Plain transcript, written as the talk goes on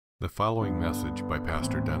The following message by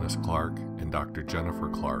Pastor Dennis Clark and Dr. Jennifer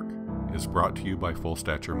Clark is brought to you by Full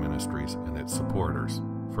Stature Ministries and its supporters.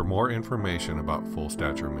 For more information about Full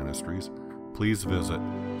Stature Ministries, please visit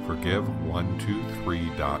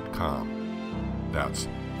forgive123.com. That's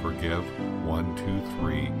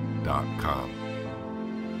forgive123.com.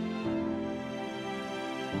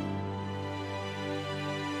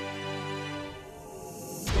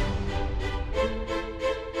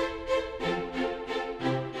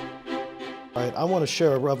 All right, I want to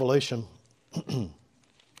share a revelation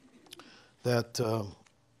that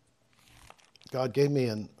God gave me,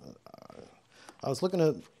 and I was looking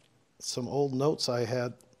at some old notes I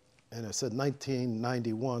had, and it said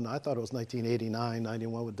 1991. I thought it was 1989,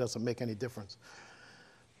 91. It doesn't make any difference.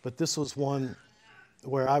 But this was one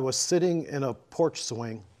where I was sitting in a porch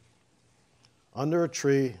swing under a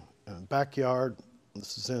tree in a backyard.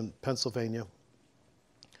 This is in Pennsylvania.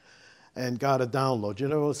 And got a download. You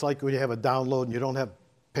know, it's like when you have a download and you don't have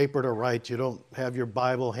paper to write, you don't have your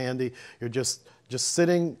Bible handy, you're just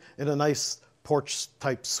sitting in a nice porch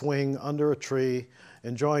type swing under a tree,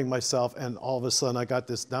 enjoying myself, and all of a sudden I got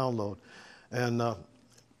this download. And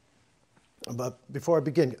but before I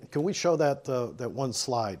begin, can we show that one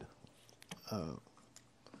slide? You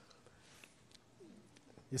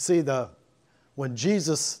see, when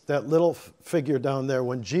Jesus, that little figure down there,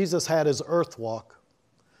 when Jesus had his earth walk,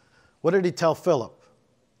 what did he tell Philip?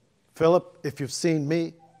 Philip, if you've seen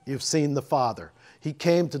me, you've seen the Father. He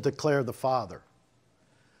came to declare the Father.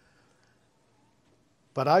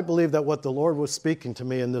 But I believe that what the Lord was speaking to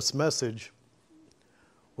me in this message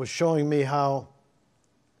was showing me how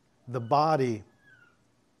the body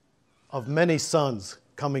of many sons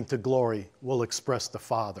coming to glory will express the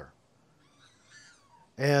Father.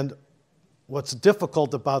 And what's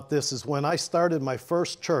difficult about this is when I started my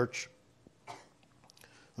first church,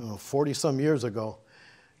 40-some years ago,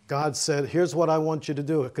 God said, here's what I want you to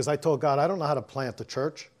do. Because I told God, I don't know how to plant a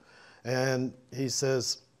church. And he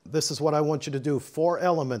says, this is what I want you to do. 4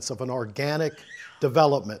 elements of an organic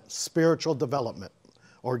development, spiritual development,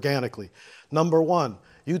 organically. Number 1,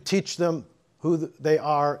 you teach them who they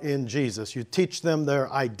are in Jesus. You teach them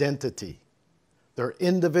their identity, their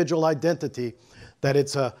individual identity, that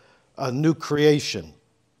it's a new creation.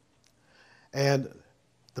 And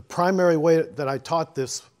the primary way that I taught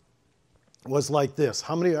this was like this.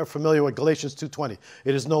 How many are familiar with Galatians 2:20?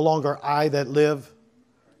 It is no longer I that live.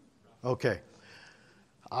 Okay.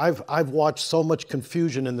 I've watched so much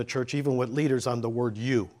confusion in the church, even with leaders, on the word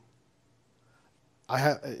you.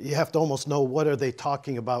 You have to almost know what are they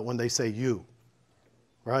talking about when they say you,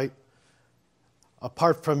 right?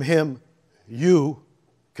 Apart from him, you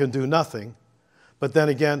can do nothing. But then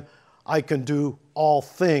again, I can do all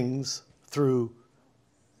things through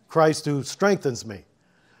Christ who strengthens me.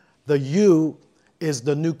 The you is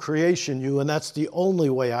the new creation you, and that's the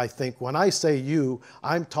only way I think. When I say you,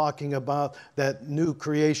 I'm talking about that new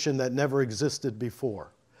creation that never existed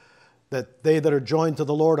before. That they that are joined to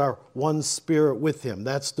the Lord are one spirit with him.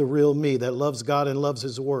 That's the real me that loves God and loves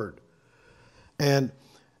his word. And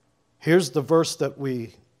here's the verse that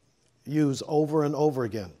we use over and over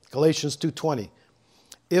again. Galatians 2:20.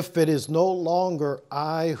 If it is no longer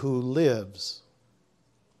I who lives,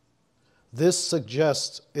 this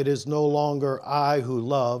suggests it is no longer I who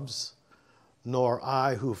loves, nor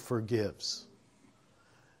I who forgives.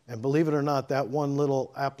 And believe it or not, that one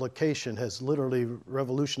little application has literally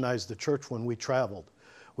revolutionized the church when we traveled.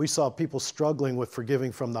 We saw people struggling with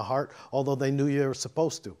forgiving from the heart, although they knew you were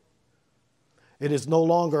supposed to. It is no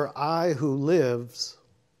longer I who lives.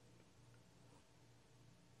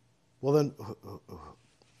 Well then,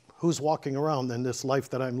 who's walking around in this life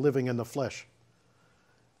that I'm living in the flesh?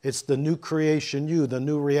 It's the new creation you, the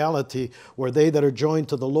new reality where they that are joined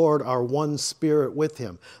to the Lord are one spirit with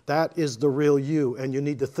him. That is the real you. And you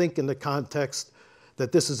need to think in the context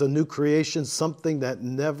that this is a new creation, something that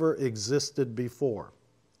never existed before.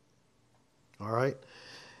 All right?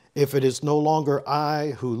 If it is no longer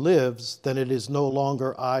I who lives, then it is no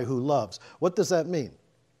longer I who loves. What does that mean?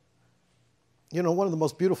 You know, one of the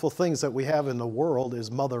most beautiful things that we have in the world is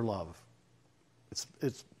mother love. It's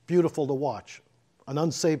beautiful to watch. An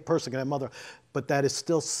unsaved person can have mother, but that is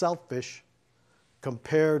still selfish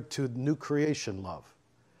compared to new creation love.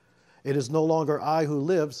 It is no longer I who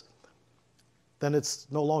lives, then it's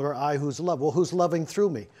no longer I who's loved. Well, who's loving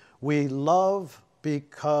through me? We love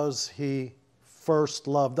because he first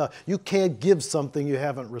loved us. You can't give something you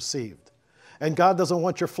haven't received. And God doesn't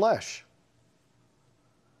want your flesh.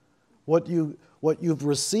 What you've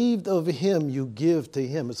received of him, you give to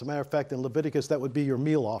him. As a matter of fact, in Leviticus, that would be your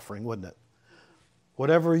meal offering, wouldn't it?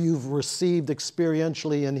 Whatever you've received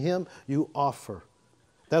experientially in him, you offer.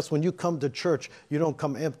 That's when you come to church, you don't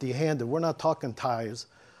come empty-handed. We're not talking tithes.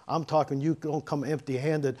 I'm talking you don't come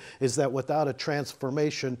empty-handed, is that without a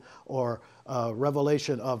transformation or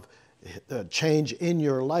revelation of change in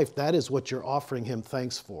your life, that is what you're offering him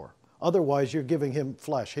thanks for. Otherwise, you're giving him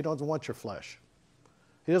flesh. He doesn't want your flesh.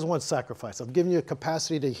 He doesn't want sacrifice. I'm giving you a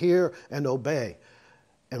capacity to hear and obey.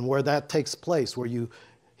 And where that takes place, where you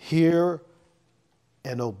hear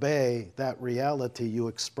and obey that reality, you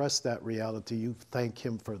express that reality, you thank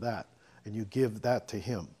him for that, and you give that to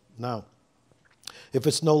him. Now, if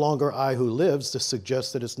it's no longer I who lives, this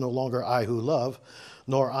suggests that it's no longer I who love,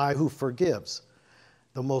 nor I who forgives.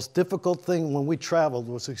 The most difficult thing when we traveled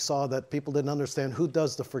was we saw that people didn't understand who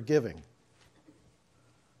does the forgiving.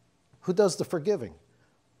 Who does the forgiving?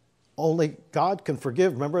 Only God can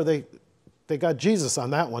forgive. Remember, they got Jesus on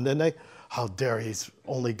that one, didn't they? How dare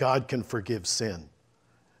only God can forgive sin.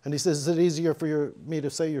 And he says, is it easier for me to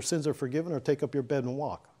say your sins are forgiven or take up your bed and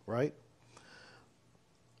walk, right?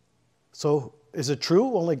 So is it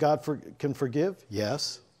true only God can forgive?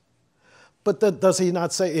 Yes. But does he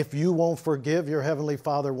not say if you won't forgive, your heavenly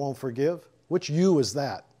Father won't forgive? Which you is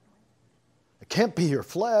that? It can't be your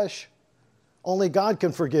flesh. Only God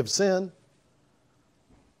can forgive sin.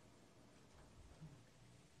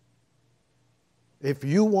 If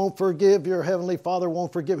you won't forgive, your heavenly Father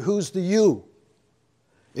won't forgive. Who's the you?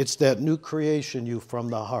 It's that new creation you from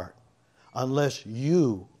the heart. Unless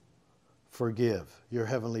you forgive, your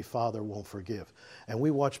heavenly Father won't forgive. And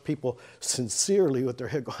we watch people sincerely with their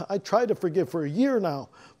head go, I tried to forgive for a year now,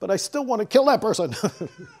 but I still want to kill that person.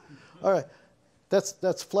 All right,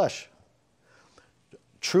 that's flesh.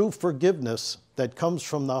 True forgiveness that comes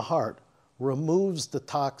from the heart removes the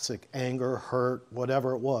toxic anger, hurt,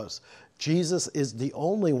 whatever it was. Jesus is the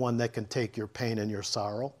only one that can take your pain and your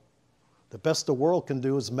sorrow. The best the world can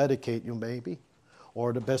do is medicate you, maybe.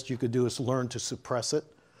 Or the best you could do is learn to suppress it,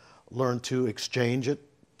 learn to exchange it,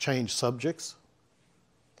 change subjects.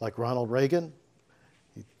 Like Ronald Reagan,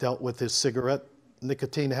 he dealt with his cigarette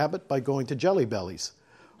nicotine habit by going to Jelly Bellies.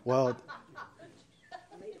 Well,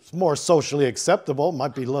 it's more socially acceptable,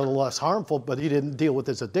 might be a little less harmful, but he didn't deal with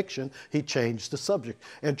his addiction. He changed the subject.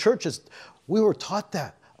 And churches, we were taught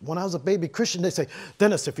that. When I was a baby Christian, they say,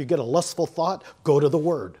 Dennis, if you get a lustful thought, go to the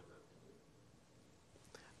Word.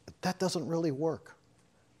 That doesn't really work.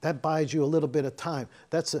 That buys you a little bit of time.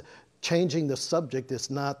 Changing the subject is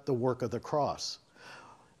not the work of the cross.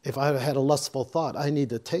 If I had a lustful thought, I need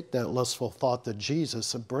to take that lustful thought to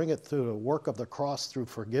Jesus and bring it through the work of the cross through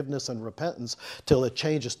forgiveness and repentance till it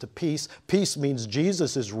changes to peace. Peace means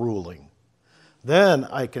Jesus is ruling. Then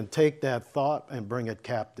I can take that thought and bring it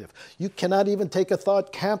captive. You cannot even take a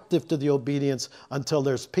thought captive to the obedience until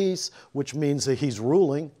there's peace, which means that he's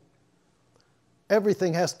ruling.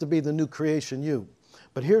 Everything has to be the new creation you.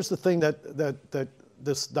 But here's the thing that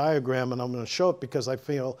this diagram, and I'm going to show it because I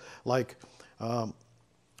feel like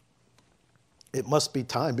it must be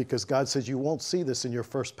time, because God says you won't see this in your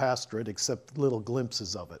first pastorate except little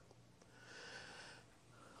glimpses of it.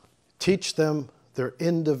 Teach them their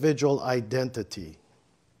individual identity.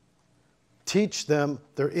 Teach them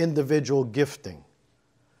their individual gifting.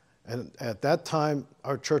 And at that time,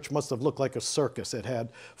 our church must have looked like a circus. It had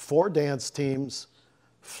 4 dance teams,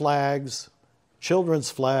 flags,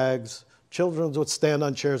 children's flags. Children would stand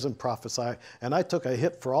on chairs and prophesy. And I took a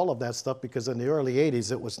hit for all of that stuff because in the early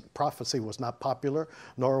 80s, prophecy was not popular,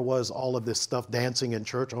 nor was all of this stuff dancing in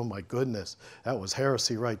church. Oh my goodness, that was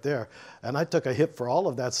heresy right there. And I took a hit for all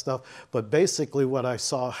of that stuff. But basically what I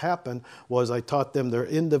saw happen was I taught them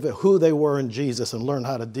who they were in Jesus and learned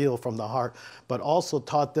how to deal from the heart, but also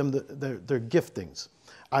taught them their giftings.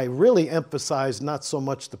 I really emphasized not so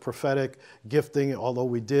much the prophetic gifting, although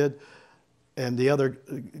we did, and the other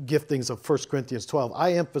giftings of 1 Corinthians 12.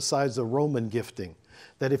 I emphasize the Roman gifting,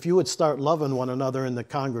 that if you would start loving one another in the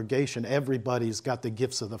congregation, everybody's got the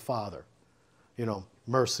gifts of the Father. You know,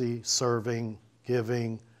 mercy, serving,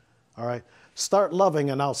 giving, all right? Start loving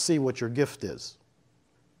and I'll see what your gift is.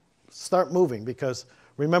 Start moving, because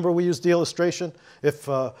remember we used the illustration? If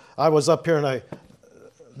I was up here and I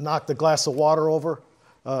knocked a glass of water over,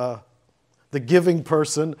 the giving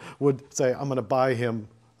person would say, I'm going to buy him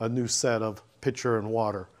a new set of pitcher and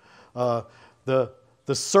water. The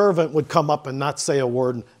servant would come up and not say a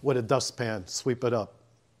word with a dustpan, sweep it up.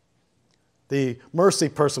 The mercy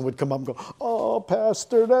person would come up and go, oh,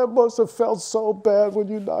 Pastor, that must have felt so bad when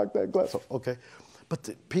you knocked that glass. Okay, but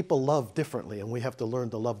people love differently, and we have to learn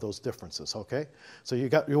to love those differences, okay? So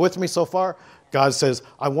you're with me so far? God says,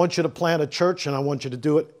 I want you to plant a church, and I want you to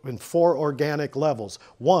do it in 4 organic levels.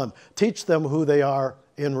 1, teach them who they are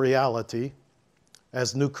in reality.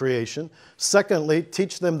 as new creation. Secondly,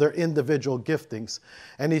 teach them their individual giftings.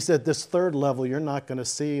 And he said this third level you're not going to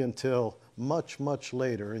see until much, much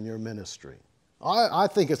later in your ministry. I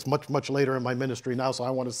think it's much, much later in my ministry now, so I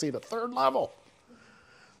want to see the third level.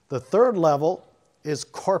 The third level is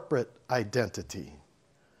corporate identity.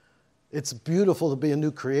 It's beautiful to be a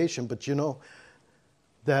new creation, but you know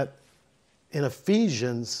that in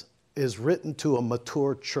Ephesians is written to a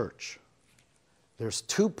mature church. There's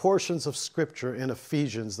two portions of Scripture in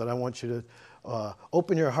Ephesians that I want you to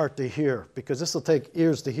open your heart to hear, because this will take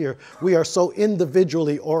ears to hear. We are so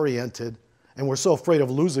individually oriented, and we're so afraid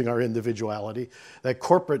of losing our individuality that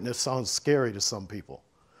corporateness sounds scary to some people.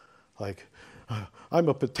 Like, I'm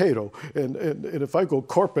a potato, and if I go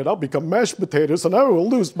corporate, I'll become mashed potatoes, and I will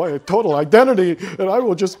lose my total identity, and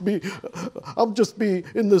I'll just be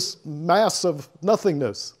in this mass of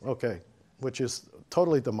nothingness. Okay, which is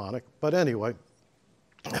totally demonic. But anyway,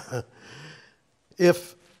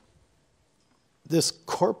 if this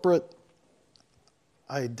corporate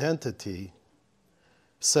identity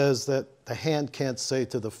says that the hand can't say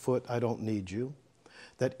to the foot, I don't need you,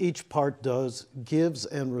 that each part gives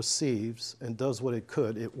and receives and does what it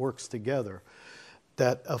could, it works together.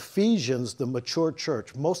 That Ephesians, the mature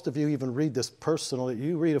church, most of you even read this personally.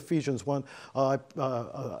 You read Ephesians 1,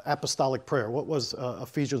 apostolic prayer. What was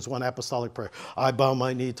Ephesians 1 apostolic prayer? I bow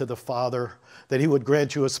my knee to the Father, that he would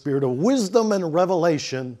grant you a spirit of wisdom and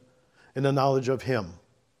revelation in the knowledge of him.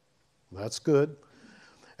 That's good.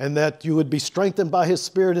 And that you would be strengthened by his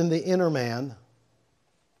Spirit in the inner man,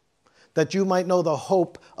 that you might know the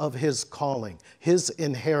hope of his calling, his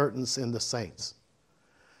inheritance in the saints.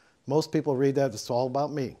 Most people read that, it's all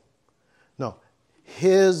about me. No,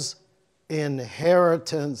 his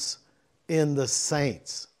inheritance in the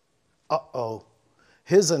saints. Uh-oh.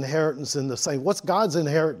 His inheritance in the saints. What's God's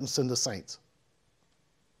inheritance in the saints?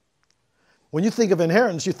 When you think of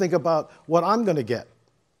inheritance, you think about what I'm going to get.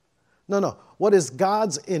 No. What is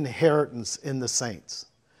God's inheritance in the saints?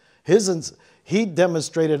 He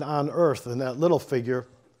demonstrated on earth in that little figure,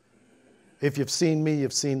 if you've seen me,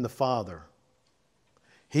 you've seen the Father.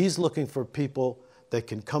 He's looking for people that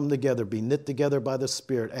can come together, be knit together by the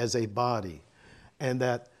Spirit as a body. And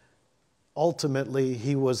that ultimately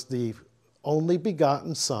he was the only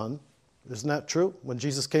begotten Son. Isn't that true? When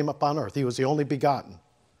Jesus came up on earth, he was the only begotten.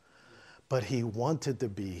 But he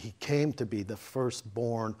came to be the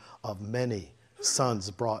firstborn of many sons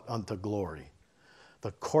brought unto glory.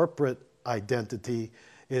 The corporate identity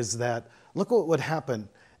is that, look what would happen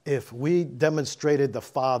if we demonstrated the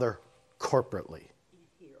Father corporately.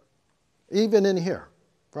 Even in here,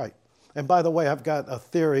 right. And by the way, I've got a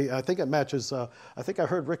theory, I think it matches, I think I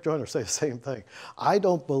heard Rick Joyner say the same thing. I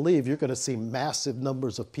don't believe you're going to see massive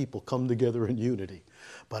numbers of people come together in unity.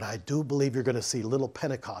 But I do believe you're going to see little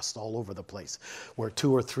Pentecost all over the place, where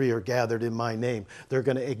 2 or 3 are gathered in my name. They're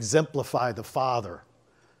going to exemplify the Father.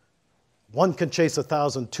 1 can chase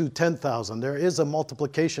 1,000, 2, 10,000. There is a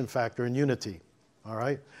multiplication factor in unity, all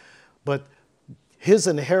right? But his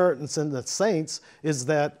inheritance in the saints is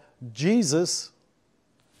that Jesus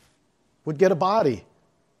would get a body.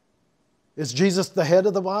 Is Jesus the head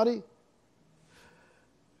of the body?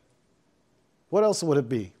 What else would it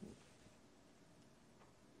be?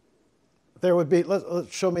 There would be,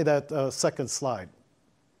 let's show me that second slide.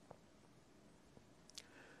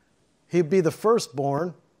 He'd be the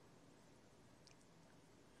firstborn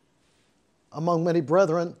among many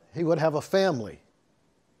brethren. He would have a family.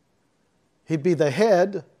 He'd be the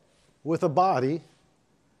head with a body.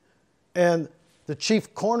 And the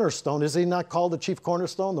chief cornerstone, is he not called the chief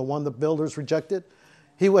cornerstone, the one the builders rejected?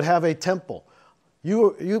 He would have a temple.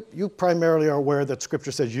 You primarily are aware that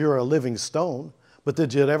Scripture says you're a living stone, but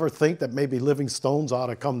did you ever think that maybe living stones ought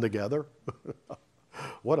to come together?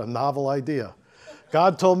 What a novel idea.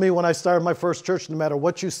 God told me when I started my first church, no matter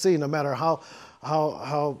what you see, no matter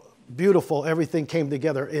how beautiful everything came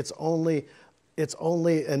together, it's only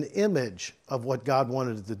an image of what God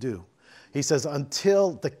wanted to do. He says,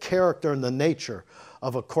 until the character and the nature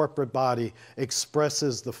of a corporate body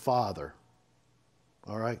expresses the Father.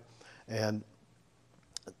 All right? And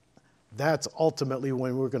that's ultimately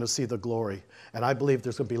when we're going to see the glory. And I believe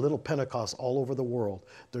there's going to be little Pentecost all over the world.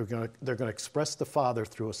 They're going to express the Father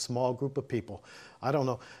through a small group of people. I don't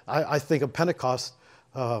know. I think of Pentecost,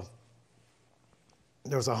 there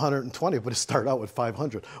was 120, but it started out with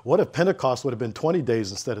 500. What if Pentecost would have been 20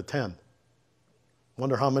 days instead of 10?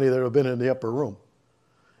 Wonder how many there would have been in the upper room.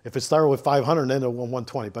 If it started with 500 and ended with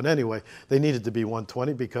 120. But anyway, they needed to be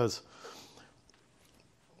 120 because...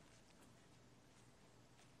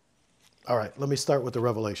 All right, let me start with the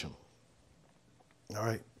Revelation. All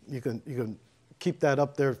right, you can keep that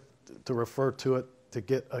up there to refer to it to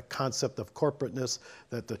get a concept of corporateness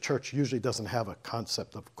that the church usually doesn't have a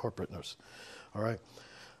concept of corporateness. All right?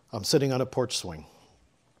 I'm sitting on a porch swing.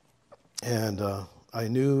 And I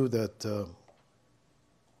knew that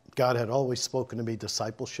God had always spoken to me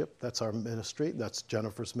discipleship. That's our ministry. That's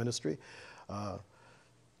Jennifer's ministry.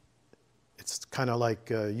 It's kind of like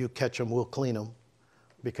you catch them, we'll clean them.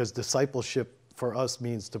 Because discipleship for us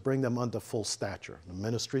means to bring them unto full stature. The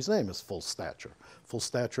ministry's name is Full Stature. Full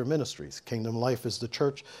Stature Ministries. Kingdom Life is the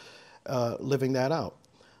church living that out.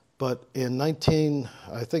 But in I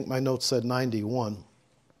think my notes said 91,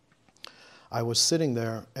 I was sitting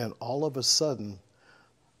there and all of a sudden,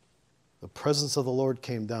 the presence of the Lord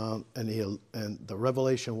came down and the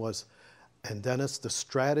revelation was, and Dennis, the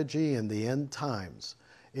strategy in the end times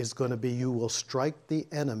is going to be you will strike the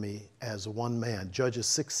enemy as one man. Judges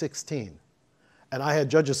 6:16. And I had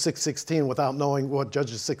Judges 6:16 without knowing what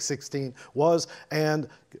Judges 6:16 was and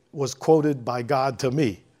was quoted by God to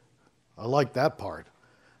me. I like that part.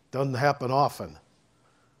 Doesn't happen often.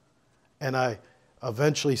 And I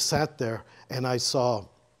eventually sat there and I saw,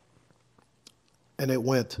 and it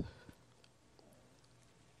went,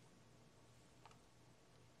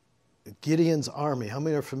 Gideon's army. How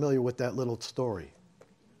many are familiar with that little story?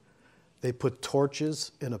 They put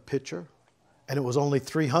torches in a pitcher, and it was only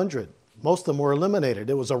 300. Most of them were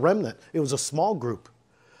eliminated. It was a remnant. It was a small group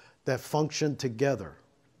that functioned together.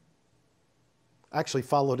 Actually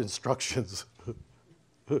followed instructions.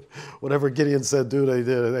 Whatever Gideon said do, they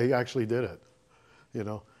did. They actually did it. You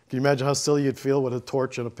know, can you imagine how silly you'd feel with a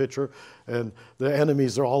torch and a pitcher, and the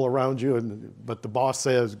enemies are all around you, but the boss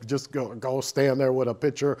says, just go stand there with a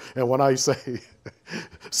pitcher, and when I say,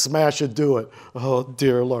 smash it, do it. Oh,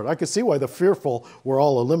 dear Lord. I could see why the fearful were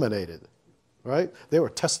all eliminated, right? They were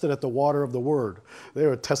tested at the water of the word. They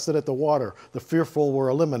were tested at the water. The fearful were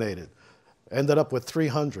eliminated. Ended up with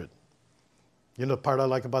 300. You know the part I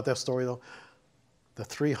like about that story, though? The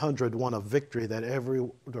 300 won a victory that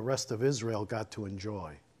the rest of Israel got to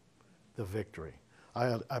enjoy, the victory.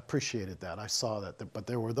 I appreciated that. I saw that. But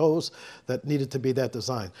there were those that needed to be that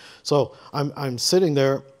design. So I'm sitting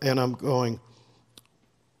there and I'm going,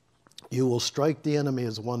 you will strike the enemy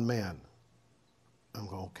as one man. I'm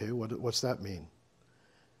going, okay, what's that mean?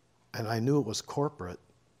 And I knew it was corporate.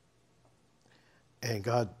 And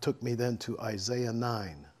God took me then to Isaiah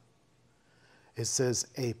 9. It says,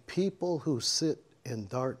 a people who sit in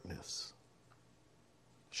darkness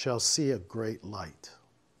shall see a great light.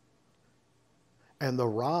 And the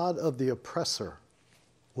rod of the oppressor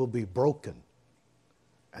will be broken.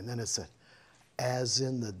 And then it said, as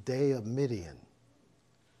in the day of Midian.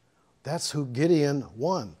 That's who Gideon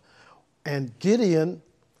won. And Gideon,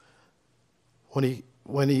 when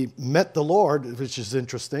he met the Lord, which is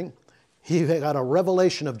interesting, he got a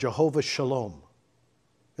revelation of Jehovah Shalom.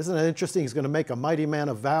 Isn't that interesting? He's going to make a mighty man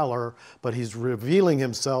of valor, but he's revealing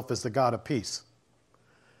himself as the God of peace.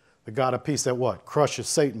 The God of peace that what? Crushes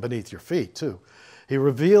Satan beneath your feet, too. He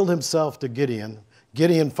revealed himself to Gideon.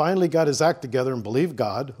 Gideon finally got his act together and believed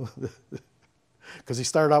God, because he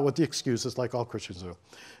started out with the excuses like all Christians do,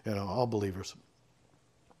 you know, all believers.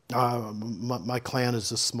 My clan is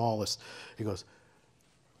the smallest. He goes,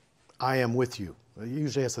 I am with you. He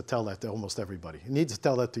usually has to tell that to almost everybody. He needs to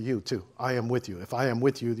tell that to you, too. I am with you. If I am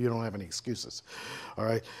with you, you don't have any excuses. All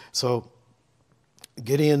right? So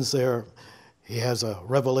Gideon's there. He has a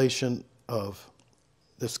revelation of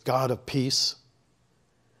this God of peace.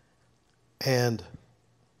 And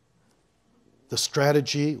the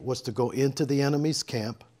strategy was to go into the enemy's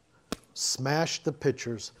camp, smash the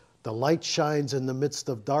pitchers, the light shines in the midst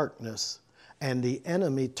of darkness, and the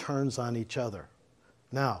enemy turns on each other.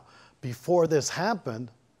 Now, before this happened,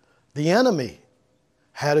 the enemy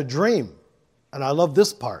had a dream. And I love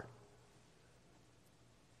this part.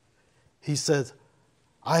 He says,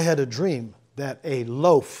 I had a dream that a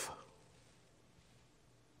loaf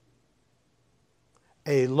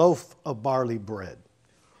of barley bread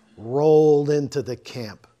rolled into the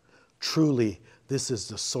camp. Truly, this is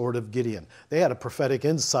the sword of Gideon. They had a prophetic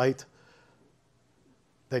insight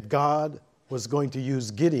that God was going to use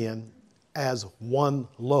Gideon as one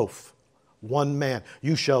loaf, one man.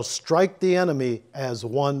 You shall strike the enemy as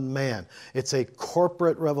one man. It's a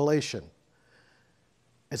corporate revelation.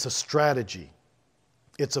 It's a strategy.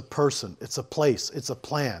 It's a person. It's a place. It's a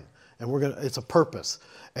plan. And it's a purpose.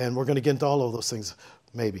 And we're going to get into all of those things,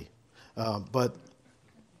 maybe. But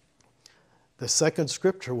the second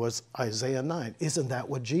scripture was Isaiah 9. Isn't that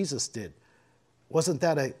what Jesus did? Wasn't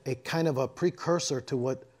that a kind of a precursor to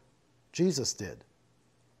what Jesus did?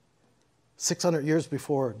 600 years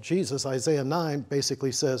before Jesus, Isaiah 9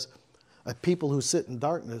 basically says, a people who sit in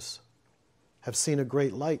darkness have seen a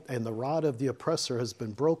great light, and the rod of the oppressor has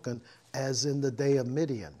been broken, as in the day of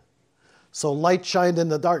Midian. So light shined in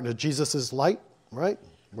the darkness. Jesus is light, right?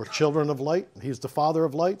 We're children of light. He's the father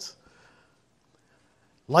of lights.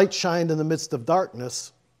 Light shined in the midst of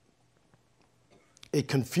darkness. It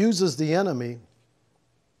confuses the enemy,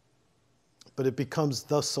 but it becomes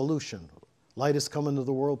the solution. Light has come into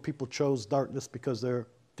the world. People chose darkness because their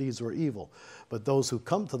deeds were evil. But those who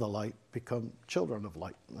come to the light become children of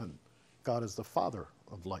light. And God is the Father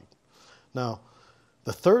of light. Now,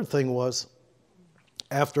 the third thing was,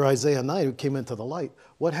 after Isaiah 9, who came into the light,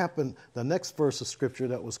 what happened? The next verse of Scripture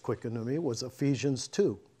that was quickened to me was Ephesians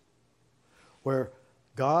 2, where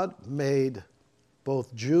God made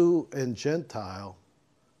both Jew and Gentile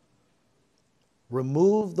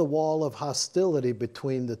remove the wall of hostility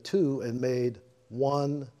between the two and made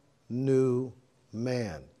one new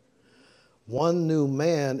man. One new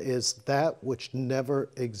man is that which never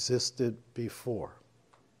existed before.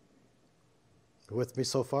 You with me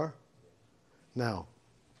so far? Now,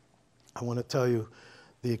 I want to tell you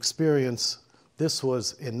the experience. This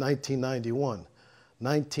was in 1991.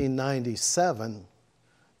 1997,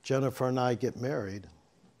 Jennifer and I get married,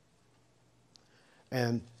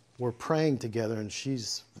 and we're praying together, and she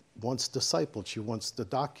wants discipled. She wants to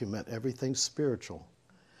document everything spiritual.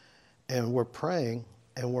 And we're praying,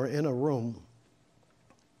 and we're in a room,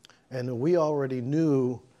 and we already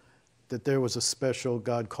knew that there was a special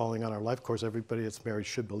God calling on our life. Of course, everybody that's married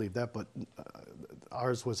should believe that, but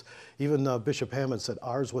ours was, even Bishop Hammond said,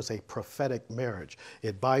 ours was a prophetic marriage.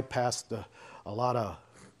 It bypassed a lot of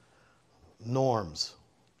norms,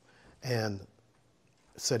 and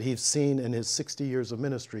said he's seen in his 60 years of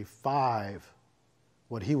ministry 5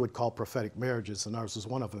 what he would call prophetic marriages, and ours was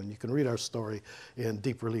one of them. You can read our story in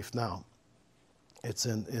Deep Relief Now. It's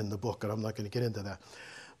in the book, and I'm not going to get into that.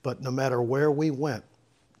 But no matter where we went,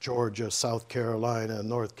 Georgia, South Carolina,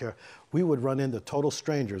 North Carolina, we would run into total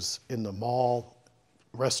strangers in the mall,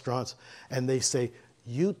 restaurants, and they say,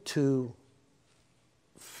 "You two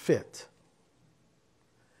fit."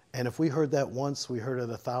 And if we heard that once, we heard it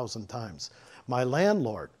 1,000 times. My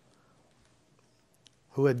landlord,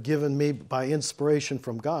 who had given me, by inspiration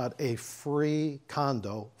from God, a free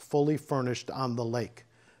condo, fully furnished on the lake,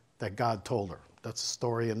 that God told her. That's a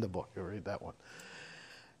story in the book. You read that one.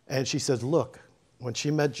 And she says, look, when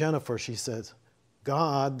she met Jennifer, she says,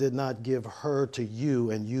 God did not give her to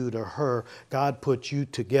you and you to her. God put you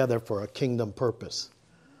together for a kingdom purpose.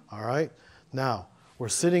 All right? Now, we're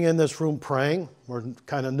sitting in this room praying. We're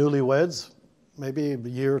kind of newlyweds, maybe a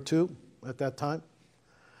year or two at that time.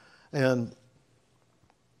 And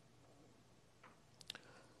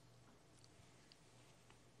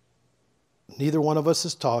neither one of us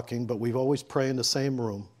is talking, but we've always prayed in the same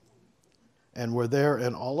room. And we're there,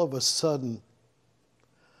 and all of a sudden,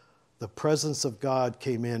 the presence of God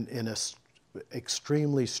came in an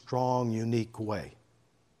extremely strong, unique way.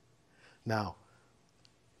 Now,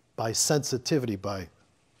 by sensitivity, by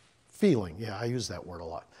feeling, yeah, I use that word a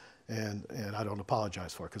lot. And I don't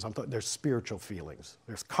apologize for it, because there's spiritual feelings.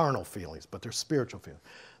 There's carnal feelings, but there's spiritual feelings.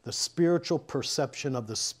 The spiritual perception of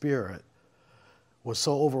the Spirit was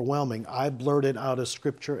so overwhelming, I blurted out of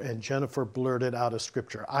Scripture, and Jennifer blurted out of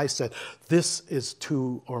Scripture. I said, this is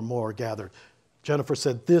 2 or more gathered. Jennifer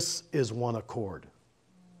said, this is one accord.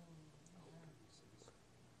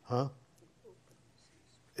 Huh?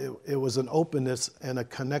 It was an openness and a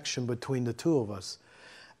connection between the two of us.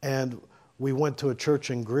 And we went to a church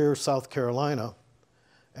in Greer, South Carolina,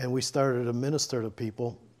 and we started to minister to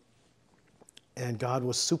people. And God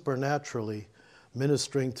was supernaturally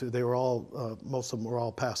ministering to, they were all, most of them were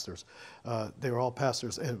all pastors. They were all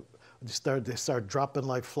pastors, and they started dropping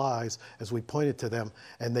like flies as we pointed to them,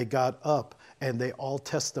 and they got up, and they all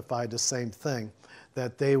testified the same thing,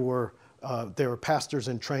 that they were pastors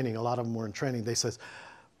in training. A lot of them were in training. They said,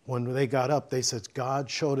 when they got up, they said, God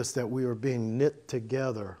showed us that we were being knit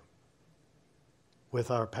together with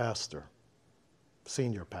our pastor,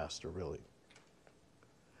 senior pastor, really.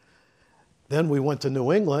 Then we went to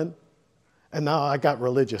New England, and now I got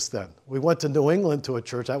religious then. We went to New England to a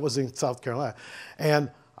church. I was in South Carolina. And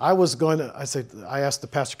I asked the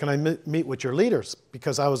pastor, can I meet with your leaders?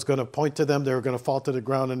 Because I was going to point to them, they were going to fall to the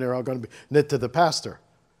ground, and they're all going to be knit to the pastor.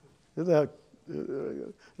 It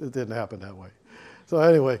didn't happen that way. So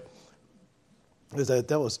anyway,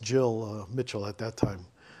 that was Jill Mitchell at that time,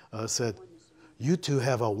 said, you two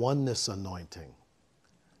have a oneness anointing.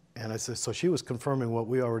 And I said, so she was confirming what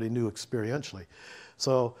we already knew experientially.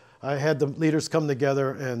 So I had the leaders come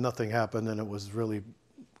together, and nothing happened, and it was really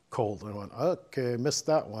cold. I went, okay, missed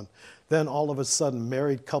that one. Then all of a sudden,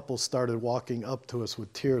 married couples started walking up to us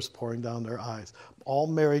with tears pouring down their eyes. All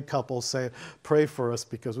married couples saying, pray for us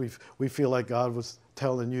because we feel like God was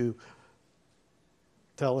telling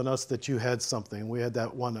us that you had something. We had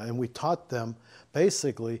that one. And we taught them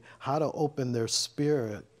basically how to open their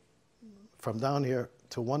spirit from down here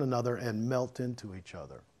to one another and melt into each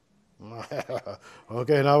other.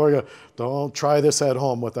 Okay, now we're going to, don't try this at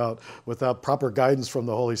home without proper guidance from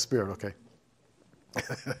the Holy Spirit, okay?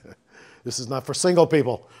 This is not for single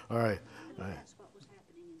people. All right. All right.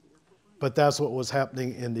 But that's what was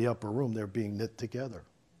happening in the upper room. They're being knit together.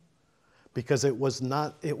 Because it was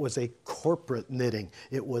a corporate knitting.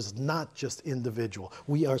 It was not just individual.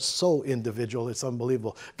 We are so individual, it's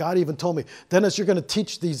unbelievable. God even told me, Dennis, you're going to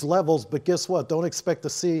teach these levels, but guess what? Don't expect to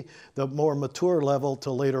see the more mature level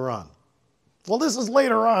till later on. Well, this is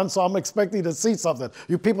later on, so I'm expecting to see something.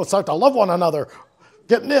 You people start to love one another.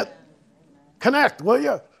 Get knit. Connect, will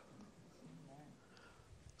you?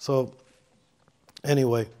 So,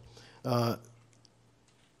 anyway,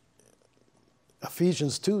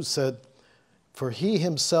 Ephesians 2 said, for he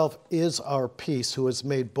himself is our peace, who has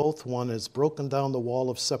made both one, has broken down the wall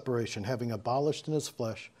of separation, having abolished in his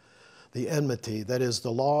flesh the enmity, that is, the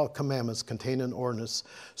law of commandments contained in ordinance,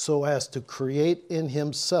 so as to create in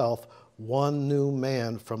himself one new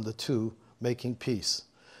man from the two, making peace.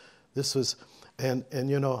 This was, and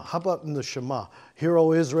you know, how about in the Shema? Hear,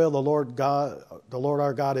 O Israel, the Lord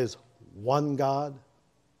our God is one God.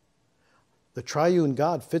 The triune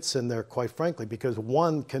God fits in there, quite frankly, because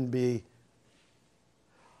one can be,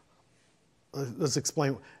 let's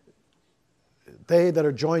explain. They that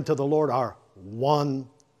are joined to the Lord are one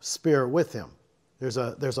spirit with him. There's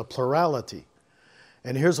a plurality.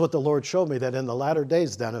 And here's what the Lord showed me, that in the latter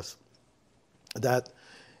days, Dennis, that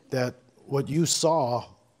what you saw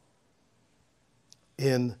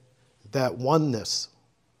in that oneness,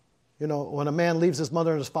 you know, when a man leaves his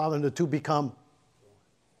mother and his father and the two become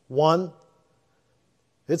one,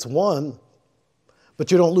 it's one,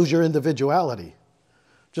 but you don't lose your individuality.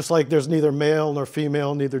 Just like there's neither male nor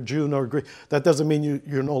female, neither Jew nor Greek. That doesn't mean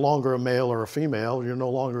you're no longer a male or a female. You're no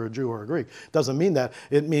longer a Jew or a Greek. It doesn't mean that.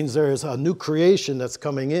 It means there is a new creation that's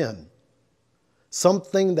coming in.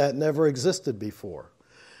 Something that never existed before.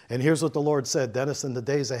 And here's what the Lord said, Dennis, in the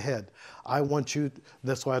days ahead, I want you,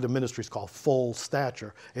 that's why the ministry is called Full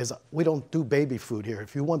Stature, is we don't do baby food here.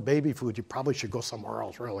 If you want baby food, you probably should go somewhere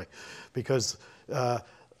else, really. Because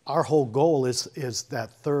our whole goal is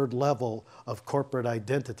that third level of corporate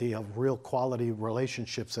identity, of real quality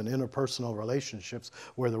relationships and interpersonal relationships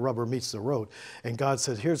where the rubber meets the road. And God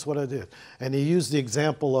said, here's what I did. And he used the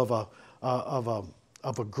example of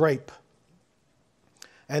a grape.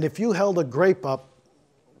 And if you held a grape up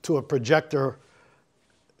to a projector,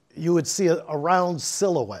 you would see a round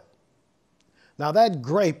silhouette. Now that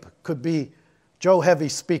grape could be Joe Heavy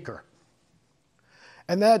Speaker.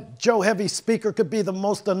 And that Joe Heavy Speaker could be the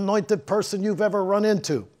most anointed person you've ever run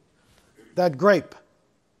into. That grape.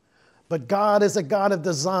 But God is a God of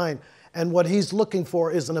design. And what he's looking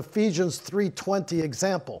for is an Ephesians 3:20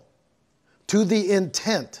 example. To the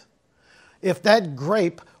intent. If that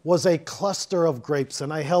grape was a cluster of grapes,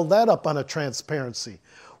 and I held that up on a transparency,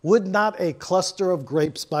 would not a cluster of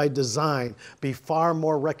grapes by design be far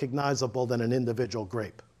more recognizable than an individual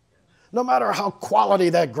grape? No matter how quality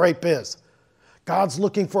that grape is. God's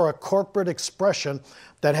looking for a corporate expression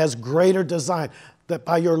that has greater design, that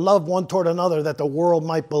by your love one toward another, that the world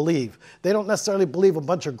might believe. They don't necessarily believe a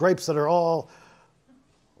bunch of grapes that are all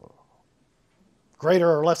greater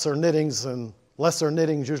or lesser knittings, and lesser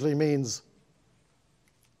knittings usually means,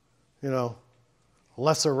 you know,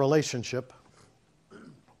 lesser relationship.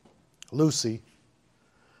 Lucy.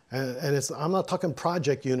 And it's, I'm not talking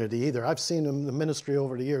project unity either. I've seen in the ministry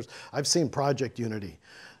over the years, I've seen project unity.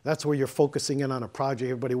 That's where you're focusing in on a project,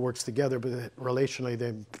 everybody works together, but relationally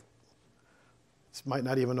they might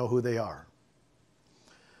not even know who they are.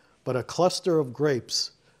 But a cluster of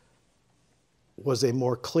grapes was a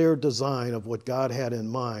more clear design of what God had in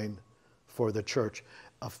mind for the church.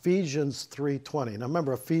 Ephesians 3:20. Now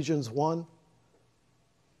remember, Ephesians 1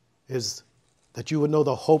 is that you would know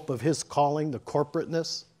the hope of his calling, the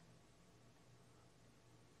corporateness.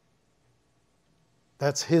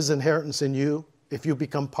 That's his inheritance in you. If you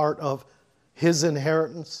become part of his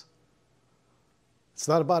inheritance, it's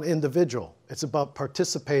not about individual. It's about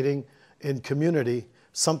participating in community,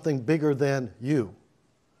 something bigger than you.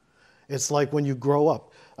 It's like when you grow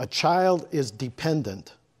up. A child is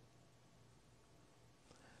dependent.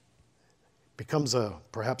 Becomes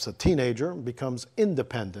perhaps a teenager, becomes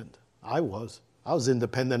independent. I was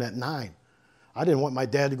independent at 9. I didn't want my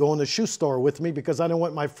dad to go in the shoe store with me because I didn't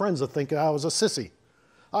want my friends to think I was a sissy.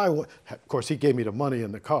 Of course, he gave me the money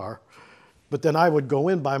in the car, but then I would go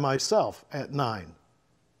in by myself at 9.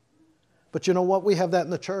 But you know what? We have that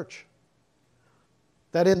in the church.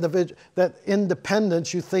 That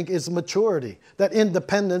independence you think is maturity. That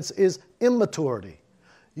independence is immaturity.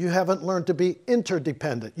 You haven't learned to be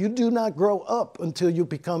interdependent. You do not grow up until you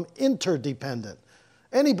become interdependent.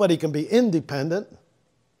 Anybody can be independent.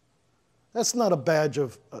 That's not a badge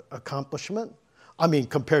of accomplishment. I mean,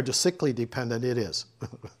 compared to sickly dependent, it is.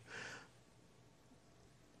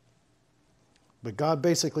 But God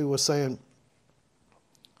basically was saying,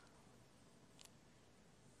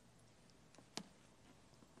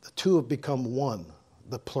 the two have become one.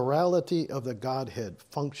 The plurality of the Godhead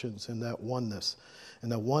functions in that oneness.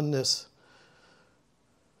 And the oneness,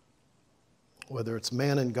 whether it's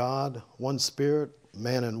man and God, one spirit,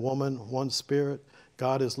 man and woman, one spirit,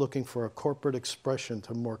 God is looking for a corporate expression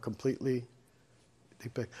to more completely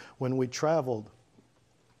depict. When we traveled,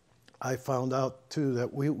 I found out too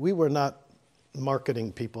that we were not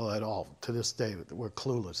marketing people at all. To this day, we're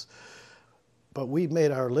clueless. But we made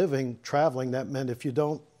our living traveling. That meant if you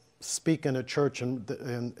don't speak in a church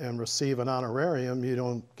and receive an honorarium, you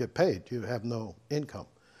don't get paid. You have no income.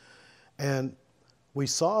 And we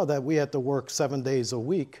saw that we had to work 7 days a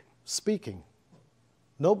week speaking.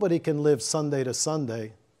 Nobody can live Sunday to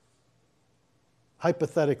Sunday.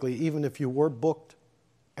 Hypothetically, even if you were booked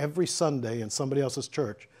every Sunday in somebody else's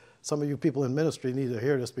church, some of you people in ministry need to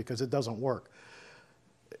hear this because it doesn't work.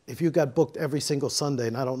 If you got booked every single Sunday,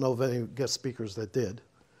 and I don't know of any guest speakers that did,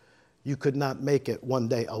 you could not make it 1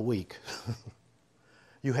 day a week.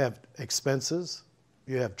 You have expenses,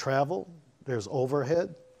 you have travel, there's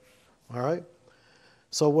overhead, all right?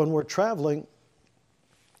 So when we're traveling,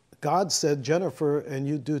 God said, Jennifer and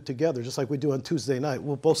you do together, just like we do on Tuesday night.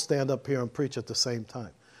 We'll both stand up here and preach at the same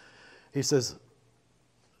time. He says,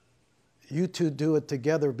 you two do it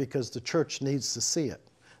together because the church needs to see it.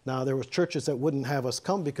 Now, there were churches that wouldn't have us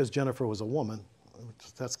come because Jennifer was a woman.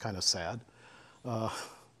 That's kind of sad.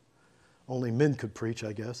 Only men could preach,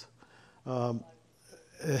 I guess.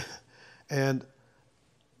 And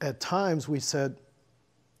at times we said,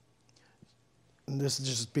 and this is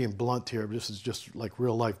just being blunt here, this is just like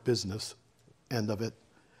real life business end of it.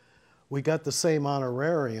 We got the same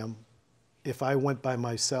honorarium if I went by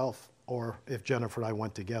myself or if Jennifer and I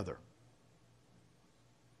went together.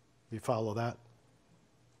 You follow that?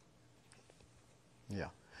 Yeah.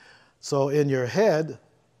 So in your head,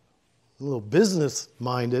 a little business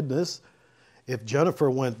mindedness, if Jennifer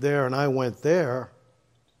went there and I went there,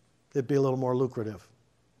 it'd be a little more lucrative.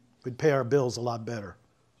 We'd pay our bills a lot better.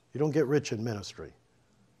 You don't get rich in ministry.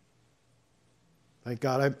 Thank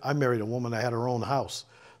God I married a woman that had her own house.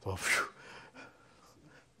 So, phew,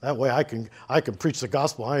 that way I can preach the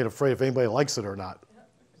gospel. I ain't afraid if anybody likes it or not.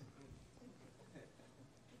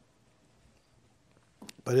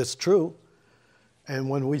 But it's true. And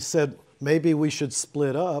when we said maybe we should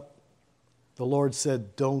split up, the Lord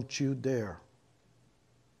said, don't you dare.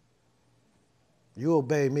 You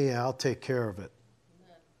obey me and I'll take care of it.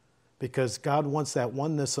 Because God wants that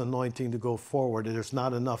oneness anointing to go forward, and there's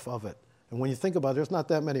not enough of it. And when you think about it, there's not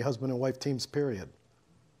that many husband and wife teams, period.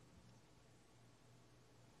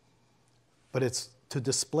 But it's to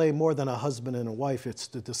display more than a husband and a wife, it's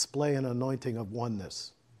to display an anointing of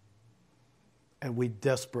oneness. And we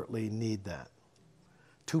desperately need that.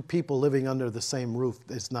 Two people living under the same roof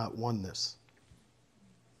is not oneness.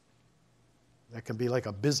 That can be like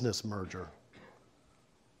a business merger.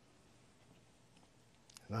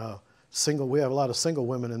 We have a lot of single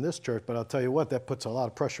women in this church, but I'll tell you what, that puts a lot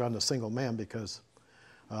of pressure on the single man because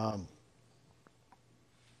you're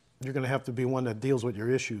going to have to be one that deals with your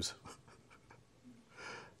issues.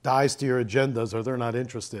 Dies to your agendas or they're not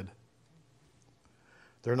interested.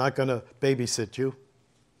 They're not going to babysit you.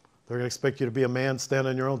 They're going to expect you to be a man, stand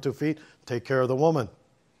on your own 2 feet, take care of the woman.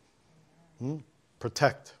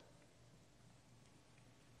 Protect.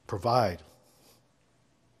 Provide.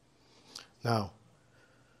 Now,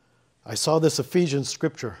 I saw this Ephesians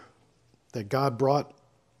scripture that God brought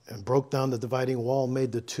and broke down the dividing wall,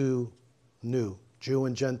 made the two new, Jew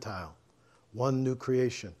and Gentile, one new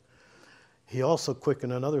creation. He also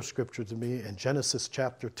quickened another scripture to me in Genesis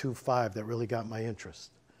chapter 2:5 that really got my interest.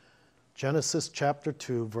 Genesis chapter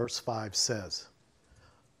 2, verse 5 says,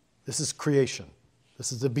 this is creation.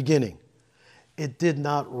 This is the beginning. It did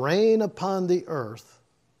not rain upon the earth,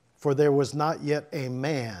 for there was not yet a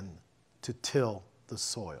man to till the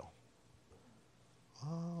soil.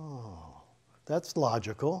 Oh, that's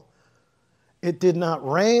logical. It did not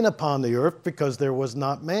rain upon the earth because there was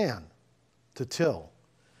not man to till.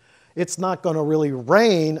 It's not going to really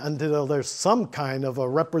rain until there's some kind of a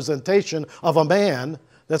representation of a man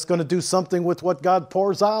that's going to do something with what God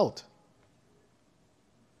pours out.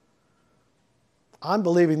 I'm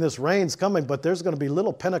believing this rain's coming, but there's going to be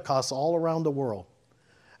little Pentecosts all around the world.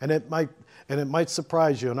 And it might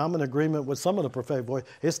surprise you, and I'm in agreement with some of the prophetic voice.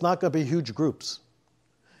 It's not going to be huge groups.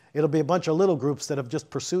 It'll be a bunch of little groups that have just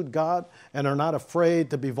pursued God and are not afraid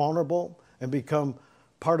to be vulnerable and become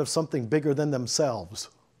part of something bigger than themselves.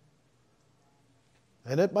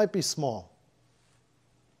 And it might be small.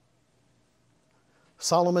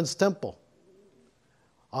 Solomon's temple,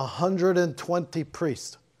 120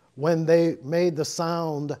 priests, when they made the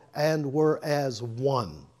sound and were as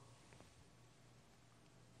one.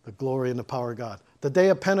 The glory and the power of God. The day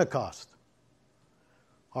of Pentecost.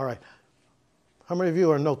 All right. How many of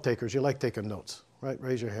you are note takers? You like taking notes, right?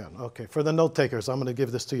 Raise your hand. Okay. For the note takers, I'm going to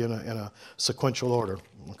give this to you in a sequential order.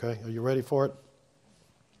 Okay. Are you ready for it?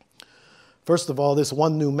 First of all, this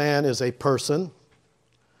one new man is a person.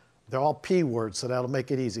 They're all P words, so that'll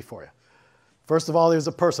make it easy for you. First of all, there's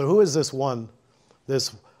a person. Who is this one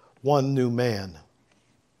new man?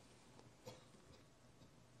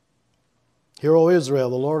 Hear, O Israel,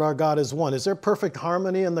 the Lord our God is one. Is there perfect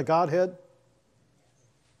harmony in the Godhead?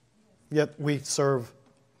 Yet we serve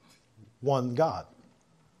one God.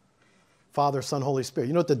 Father, Son, Holy Spirit.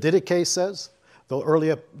 You know what the Didache says? The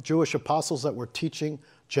early Jewish apostles that were teaching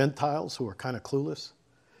Gentiles who were kind of clueless.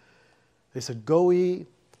 They said, go ye,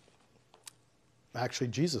 actually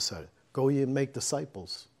Jesus said it, go ye and make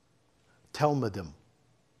disciples. Talmudim,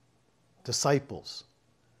 disciples.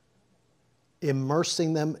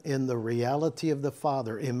 Immersing them in the reality of the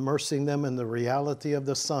Father, immersing them in the reality of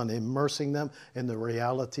the Son, immersing them in the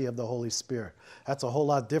reality of the Holy Spirit. That's a whole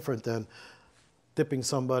lot different than dipping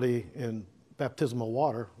somebody in baptismal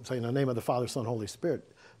water, saying in the name of the Father, Son, Holy Spirit.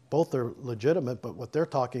 Both are legitimate, but what they're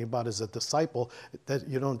talking about is a disciple that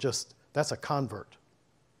you don't just, that's a convert.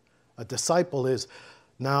 A disciple is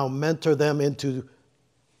now mentor them into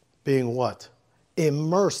being what?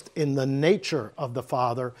 Immersed in the nature of the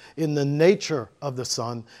Father, in the nature of the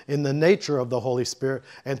Son, in the nature of the Holy Spirit.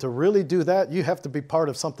 And to really do that, you have to be part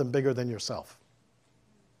of something bigger than yourself.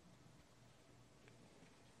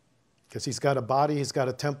 Because he's got a body, he's got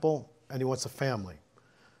a temple, and he wants a family.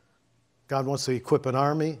 God wants to equip an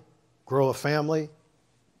army, grow a family,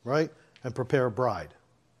 right? And prepare a bride.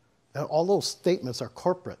 Now, all those statements are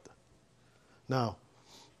corporate. Now,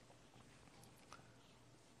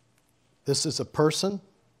 this is a person.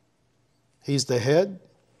 He's the head.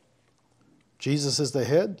 Jesus is the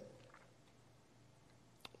head.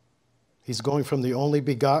 He's going from the only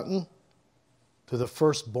begotten to the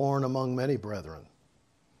firstborn among many brethren.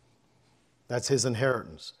 That's his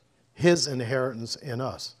inheritance. His inheritance in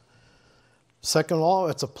us. Second of all,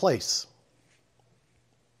 it's a place.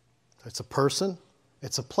 It's a person.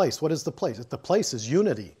 It's a place. What is the place? The place is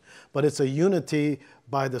unity. But it's a unity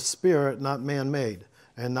by the Spirit, not man-made.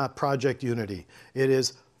 And not project unity. It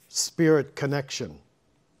is spirit connection,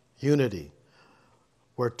 unity,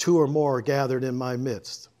 where two or more are gathered in my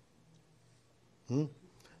midst.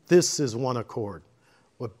 This is one accord.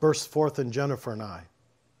 What burst forth in Jennifer and I.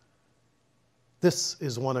 This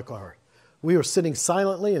is one accord. We were sitting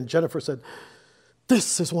silently, and Jennifer said,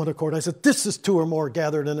 this is one accord. I said, this is two or more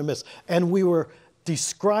gathered in the midst. And we were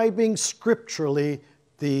describing scripturally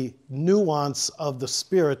the nuance of the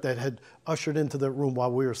Spirit that had ushered into the room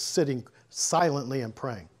while we were sitting silently and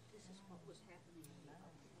praying.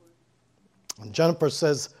 And Jennifer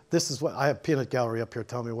says, this is what, I have peanut gallery up here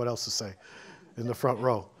telling me what else to say in the front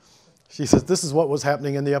row. She says, this is what was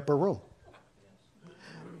happening in the upper room.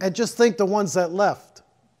 And just think the ones that left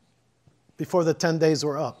before the 10 days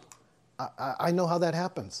were up. I know how that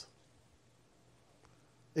happens.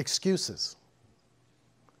 Excuses.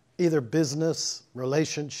 Either business,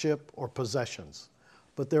 relationship, or possessions.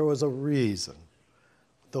 But there was a reason.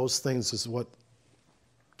 Those things is what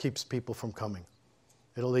keeps people from coming.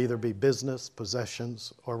 It'll either be business,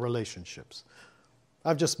 possessions, or relationships.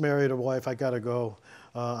 I've just married a wife. I got to go.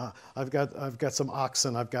 I've got some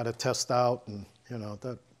oxen I've got to test out, and you know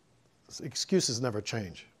that excuses never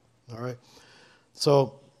change. All right.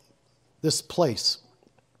 So this place,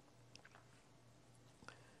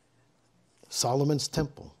 Solomon's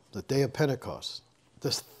temple, the day of Pentecost.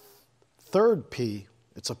 This third P,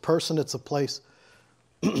 it's a person, it's a place,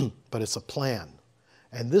 but it's a plan.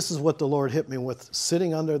 And this is what the Lord hit me with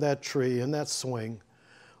sitting under that tree in that swing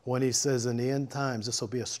when he says in the end times, this will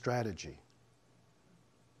be a strategy.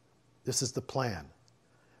 This is the plan.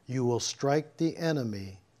 You will strike the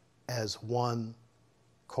enemy as one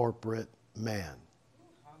corporate man.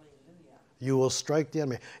 You will strike the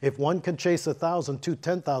enemy. If one can chase 1,000, two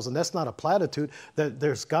 10,000, that's not a platitude.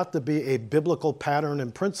 There's got to be a biblical pattern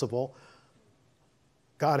and principle.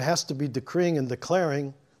 God has to be decreeing and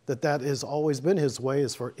declaring that has always been his way,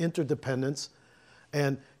 is for interdependence.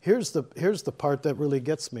 And here's the part that really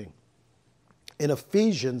gets me. In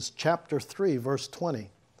Ephesians chapter 3, verse 20,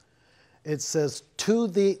 it says, to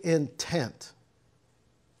the intent,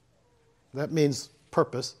 that means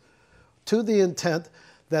purpose, to the intent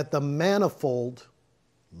that the manifold,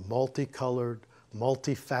 multicolored,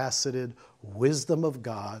 multifaceted wisdom of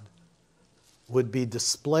God would be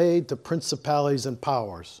displayed to principalities and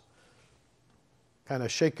powers. Kind of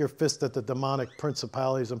shake your fist at the demonic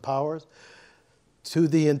principalities and powers. To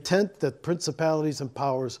the intent that principalities and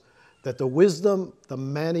powers, that the wisdom, the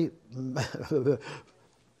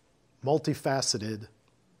multifaceted,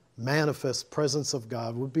 manifest presence of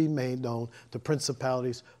God would be made known to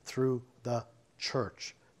principalities through the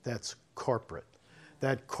church. That's corporate.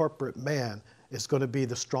 That corporate man is going to be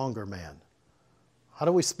the stronger man. How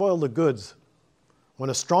do we spoil the goods? When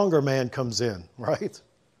a stronger man comes in, right?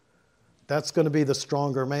 That's going to be the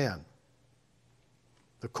stronger man.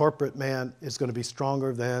 The corporate man is going to be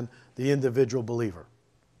stronger than the individual believer.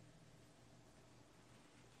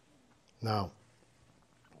 Now,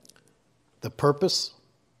 the purpose,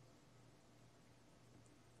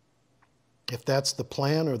 if that's the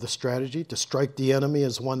plan or the strategy, to strike the enemy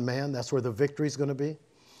as one man, that's where the victory is going to be,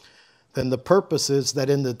 then the purpose is that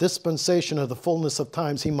in the dispensation of the fullness of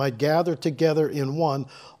times, he might gather together in one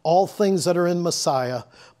all things that are in Messiah,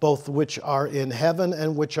 both which are in heaven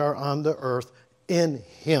and which are on the earth, in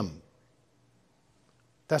him.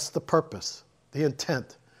 That's the purpose, the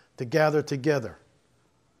intent, to gather together.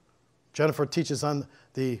 Jennifer teaches on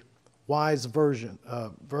the wise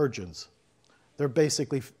virgins. They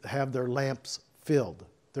basically have their lamps filled.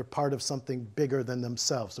 They're part of something bigger than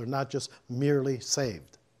themselves. They're not just merely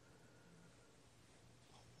saved.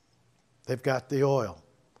 They've got the oil.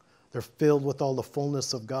 They're filled with all the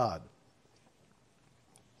fullness of God.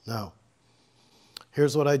 Now,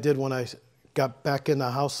 here's what I did when I got back in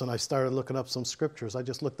the house and I started looking up some scriptures. I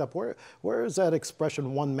just looked up, where is that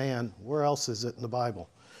expression, one man? Where else is it in the Bible?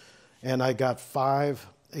 And I got 5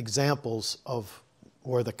 examples of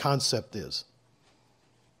where the concept is.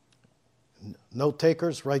 Note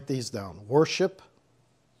takers, write these down. Worship,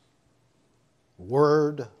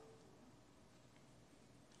 word,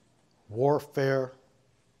 warfare,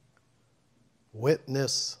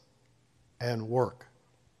 witness, and work.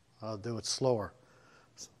 I'll do it slower.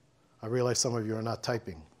 I realize some of you are not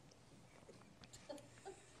typing.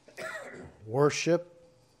 Worship,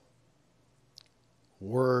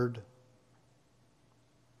 word,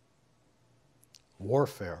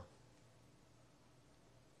 warfare,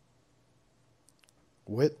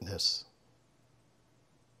 witness,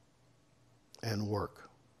 and work.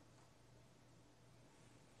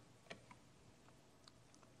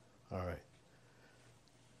 All right.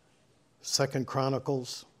 2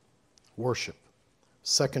 Chronicles, worship.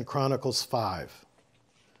 2 Chronicles 5.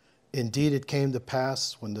 Indeed, it came to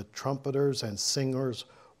pass when the trumpeters and singers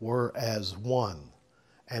were as one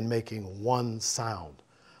and making one sound.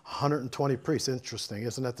 120 priests. Interesting.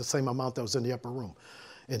 Isn't that the same amount that was in the upper room?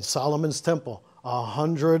 In Solomon's temple,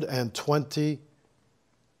 120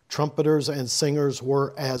 trumpeters and singers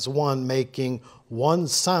were as one, making one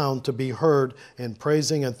sound to be heard in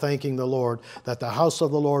praising and thanking the Lord, that the house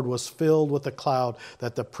of the Lord was filled with a cloud,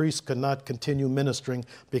 that the priests could not continue ministering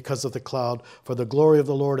because of the cloud, for the glory of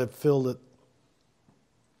the Lord had filled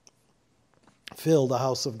the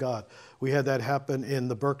house of God. We had that happen in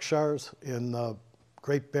the Berkshires, in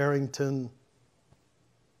Great Barrington,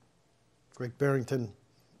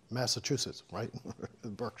 Massachusetts, right?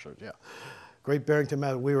 Berkshires, yeah. Great Barrington,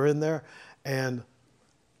 Massachusetts. We were in there, and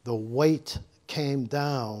the weight came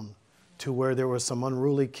down to where there were some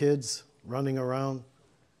unruly kids running around.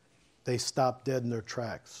 They stopped dead in their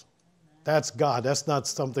tracks. That's God. That's not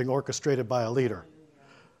something orchestrated by a leader.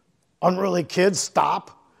 Unruly kids,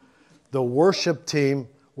 stop. The worship team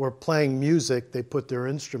were playing music. They put their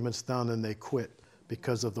instruments down and they quit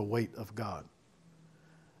because of the weight of God.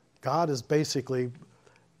 God is basically,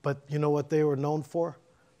 but you know what they were known for?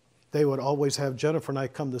 They would always have Jennifer and I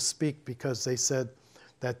come to speak because they said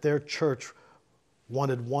that their church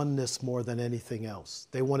wanted oneness more than anything else.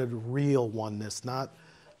 They wanted real oneness, not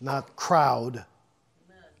crowd.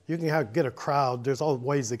 Amen. You can get a crowd. There's all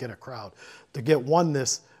ways to get a crowd. To get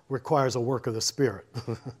oneness requires a work of the Spirit.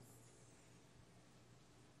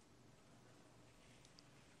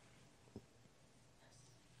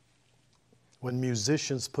 When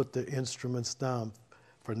musicians put the instruments down,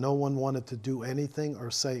 For no one wanted to do anything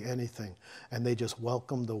or say anything. And they just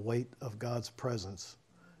welcomed the weight of God's presence,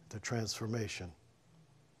 the transformation.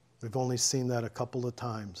 We've only seen that a couple of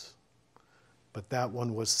times, but that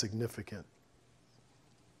one was significant.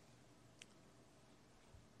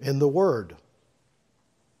 In the Word.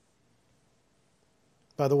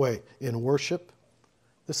 By the way, in worship,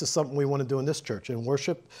 this is something we want to do in this church. In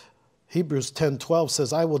worship, Hebrews 10:12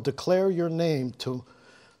 says, I will declare your name to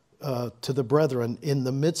the brethren. In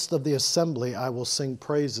the midst of the assembly, I will sing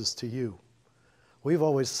praises to you. We've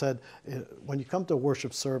always said, when you come to a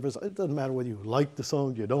worship service, it doesn't matter whether you like the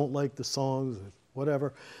songs, you don't like the songs,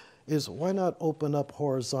 whatever, is why not open up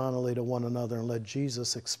horizontally to one another and let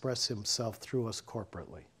Jesus express himself through us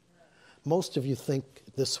corporately? Most of you think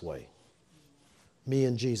this way, me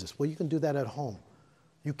and Jesus. Well, you can do that at home.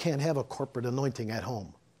 You can't have a corporate anointing at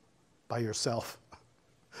home by yourself.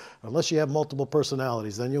 Unless you have multiple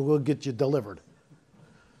personalities, then you will get you delivered.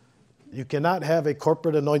 You cannot have a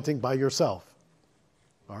corporate anointing by yourself.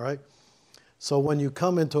 All right? So when you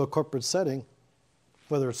come into a corporate setting,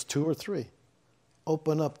 whether it's 2 or 3,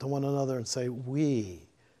 open up to one another and say, we,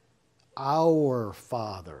 our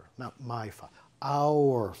Father, not my Father,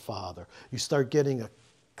 our Father. You start getting a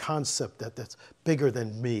concept that's bigger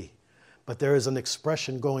than me. But there is an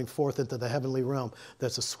expression going forth into the heavenly realm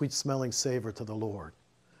that's a sweet-smelling savor to the Lord.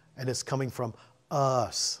 And it's coming from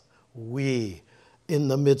us, we, in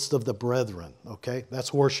the midst of the brethren, okay?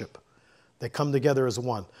 That's worship. They come together as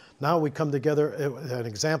one. Now we come together, an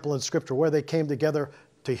example in Scripture where they came together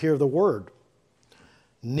to hear the word.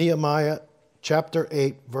 Nehemiah chapter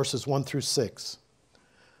 8, verses 1 through 6.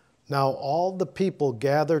 Now all the people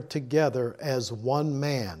gathered together as one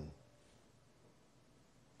man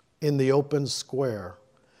in the open square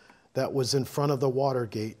that was in front of the water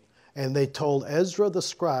gate. And they told Ezra the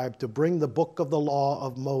scribe to bring the book of the law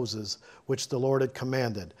of Moses, which the Lord had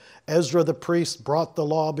commanded. Ezra the priest brought the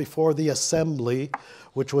law before the assembly,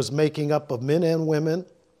 which was making up of men and women,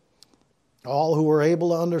 all who were able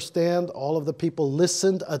to understand. All of the people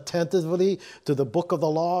listened attentively to the book of the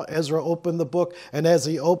law. Ezra opened the book, and as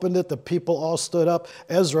he opened it, the people all stood up.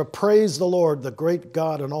 Ezra praised the Lord, the great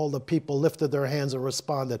God, and all the people lifted their hands and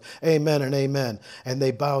responded, amen and amen. And they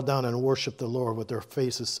bowed down and worshiped the Lord with their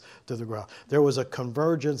faces to the ground. There was a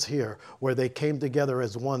convergence here where they came together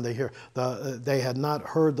as one. They had not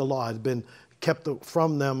heard the law, it had been kept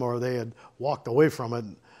from them, or they had walked away from it.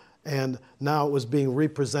 And now it was being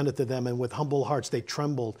represented to them, and with humble hearts they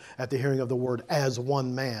trembled at the hearing of the word as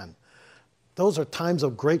one man. Those are times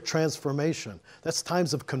of great transformation. That's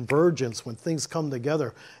times of convergence when things come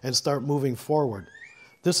together and start moving forward.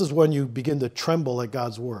 This is when you begin to tremble at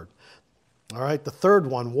God's word. All right, the third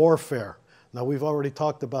one, warfare. Now we've already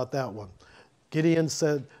talked about that one. Gideon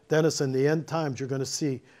said, Dennis, in the end times you're going to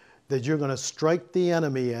see that you're going to strike the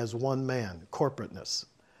enemy as one man. Corporateness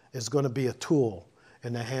is going to be a tool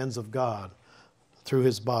in the hands of God through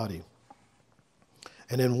his body.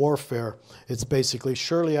 And in warfare, it's basically,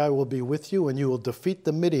 surely I will be with you and you will defeat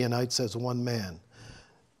the Midianites as one man.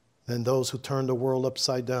 Then those who turned the world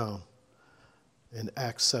upside down in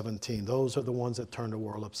Acts 17, those are the ones that turned the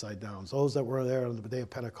world upside down. Those that were there on the day of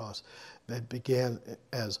Pentecost, that began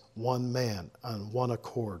as one man on one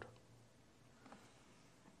accord.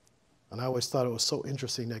 And I always thought it was so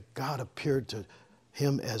interesting that God appeared to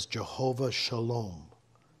him as Jehovah Shalom,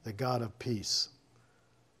 the God of peace,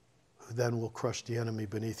 who then will crush the enemy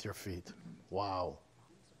beneath your feet. Wow.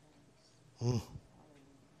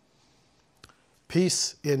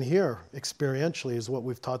 Peace in here, experientially, is what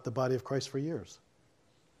we've taught the body of Christ for years.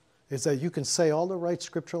 Is that you can say all the right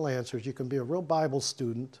scriptural answers, you can be a real Bible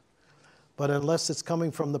student, but unless it's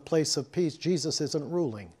coming from the place of peace, Jesus isn't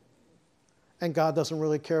ruling. And God doesn't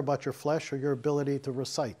really care about your flesh or your ability to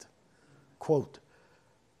recite. Quote,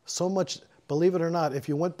 so much, believe it or not, if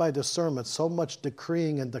you went by discernment, so much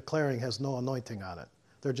decreeing and declaring has no anointing on it.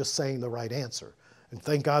 They're just saying the right answer. And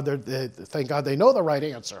thank God they know the right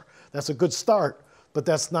answer. That's a good start, but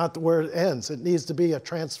that's not where it ends. It needs to be a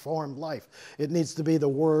transformed life. It needs to be the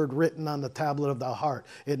word written on the tablet of the heart.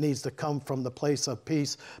 It needs to come from the place of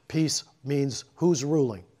peace. Peace means who's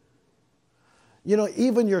ruling. You know,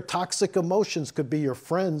 even your toxic emotions could be your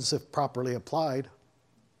friends if properly applied.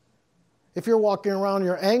 If you're walking around,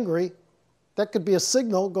 you're angry, that could be a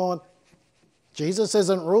signal going, Jesus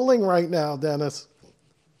isn't ruling right now, Dennis.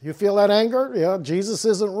 You feel that anger? Yeah, Jesus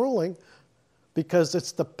isn't ruling. Because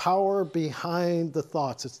it's the power behind the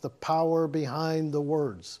thoughts. It's the power behind the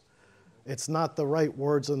words. It's not the right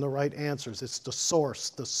words and the right answers. It's the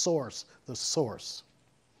source, the source, the source.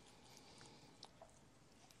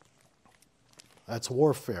 That's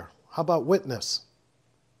warfare. How about witness?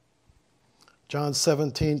 John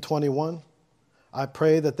 17:21. I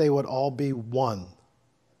pray that they would all be one,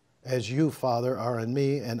 as you, Father, are in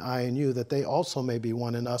me and I in you, that they also may be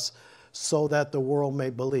one in us, so that the world may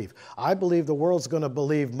believe. I believe the world's going to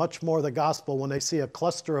believe much more the gospel when they see a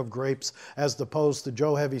cluster of grapes as opposed to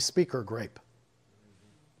Joe Heavy Speaker grape.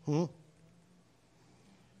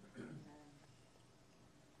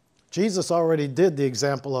 Jesus already did the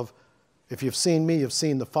example of, if you've seen me, you've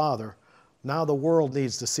seen the Father. Now the world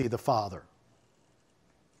needs to see the Father.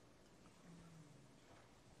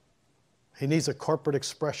 He needs a corporate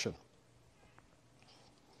expression.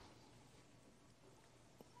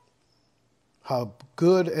 How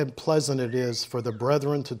good and pleasant it is for the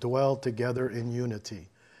brethren to dwell together in unity.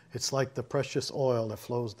 It's like the precious oil that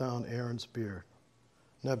flows down Aaron's beard.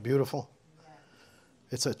 Isn't that beautiful?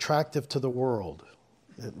 It's attractive to the world.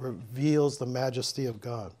 It reveals the majesty of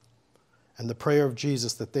God. And the prayer of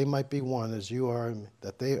Jesus that they might be one as you are,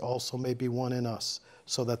 that they also may be one in us,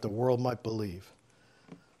 so that the world might believe.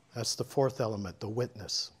 That's the fourth element, the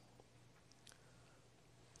witness.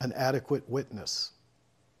 An adequate witness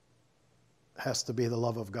has to be the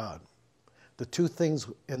love of God. The two things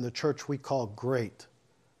in the church we call great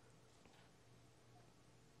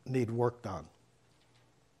need worked on.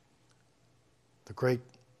 The great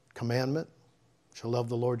commandment, shall love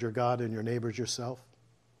the Lord your God and your neighbors yourself.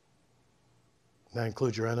 That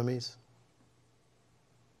includes your enemies.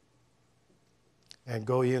 And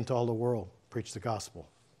go ye into all the world, preach the gospel,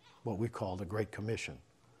 what we call the Great Commission.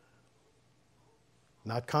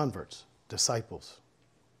 Not converts, disciples.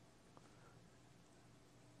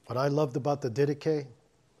 What I loved about the Didache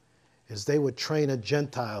is they would train a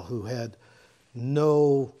Gentile who had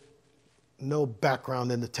no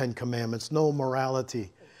background in the Ten Commandments, no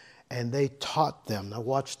morality, and they taught them. Now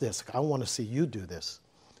watch this. I want to see you do this.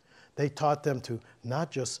 They taught them to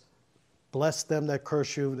not just bless them that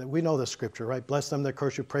curse you. We know the scripture, right? Bless them that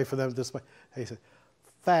curse you, pray for them this way. They said,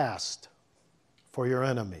 fast for your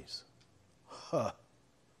enemies.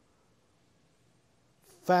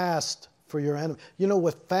 Fast for your enemy. You know,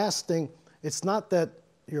 with fasting, it's not that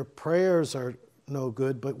your prayers are no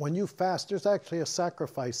good, but when you fast, there's actually a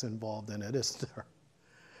sacrifice involved in it, isn't there?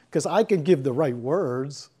 Because I can give the right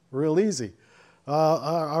words real easy.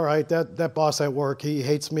 All right, that boss at work, he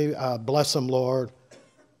hates me. Bless him, Lord.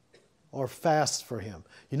 Or fast for him.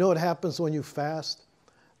 You know what happens when you fast?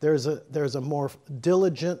 There's a more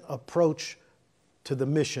diligent approach to the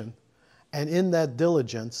mission. And in that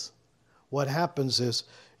diligence, what happens is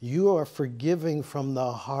you are forgiving from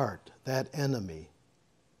the heart that enemy.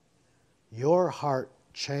 Your heart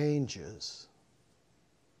changes.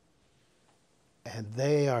 And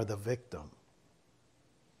they are the victim.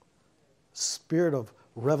 Spirit of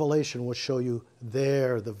revelation will show you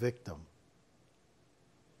they're the victim.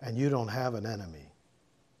 And you don't have an enemy.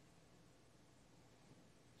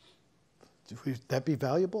 Would that be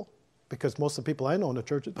valuable? Because most of the people I know in the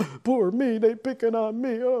church, poor me, they picking on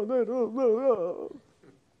me.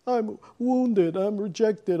 I'm wounded, I'm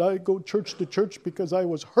rejected. I go church to church because I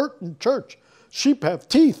was hurt in church. Sheep have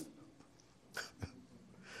teeth.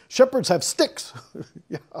 Shepherds have sticks.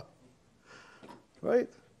 Yeah. Right?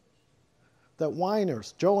 That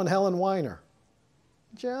whiners, Joe and Helen Weiner.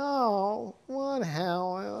 Joe, what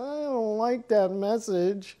hell? I don't like that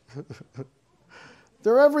message.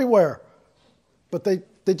 They're everywhere. But they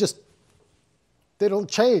don't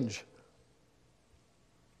change.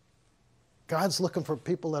 God's looking for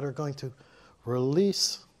people that are going to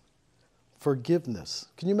release forgiveness.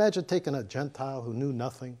 Can you imagine taking a Gentile who knew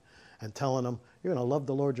nothing and telling them, you're going to love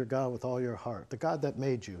the Lord your God with all your heart, the God that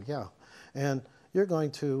made you, yeah. And you're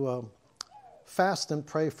going to fast and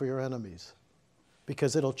pray for your enemies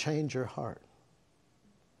because it'll change your heart.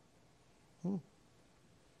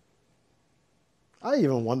 I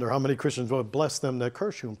even wonder how many Christians would bless them that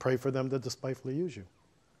curse you and pray for them that despitefully use you.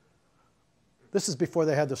 This is before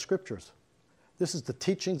they had the scriptures. This is the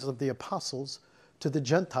teachings of the apostles to the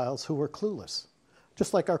Gentiles who were clueless,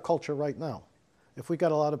 just like our culture right now. If we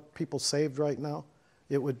got a lot of people saved right now,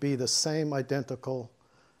 it would be the same identical.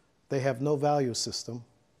 They have no value system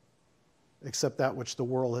except that which the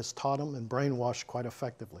world has taught them and brainwashed quite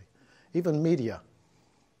effectively. Even media.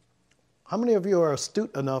 How many of you are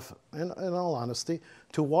astute enough, in all honesty,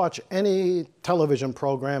 to watch any television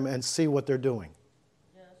program and see what they're doing?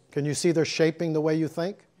 Yes. Can you see they're shaping the way you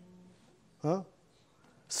think? Huh?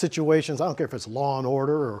 Situations, I don't care if it's Law and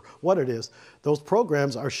Order or what it is, those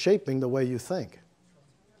programs are shaping the way you think.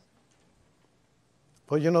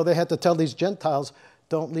 Well, you know, they had to tell these Gentiles,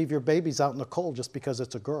 don't leave your babies out in the cold just because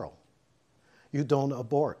it's a girl. You don't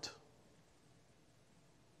abort.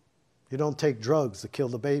 You don't take drugs to kill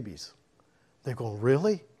the babies. They're going,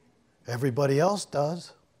 really? Everybody else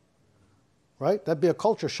does. Right? That'd be a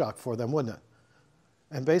culture shock for them, wouldn't it?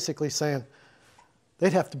 And basically saying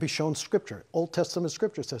they'd have to be shown Scripture. Old Testament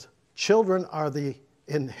Scripture says, children are the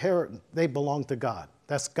inheritance. They belong to God.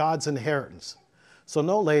 That's God's inheritance. So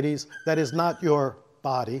no, ladies, that is not your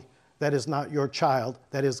body. That is not your child.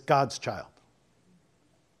 That is God's child.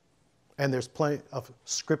 And there's plenty of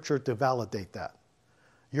Scripture to validate that.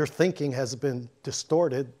 Your thinking has been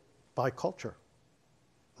distorted by culture,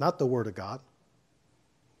 not the Word of God.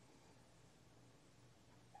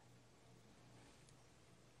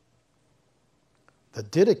 The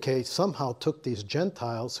Didache somehow took these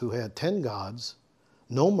Gentiles who had 10 gods,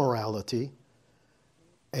 no morality,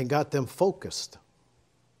 and got them focused.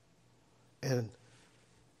 And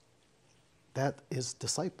that is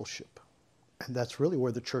discipleship. And that's really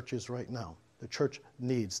where the church is right now. The church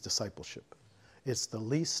needs discipleship. It's the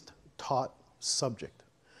least taught subject.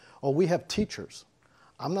 Oh, we have teachers.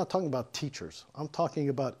 I'm not talking about teachers. I'm talking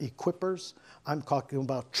about equippers. I'm talking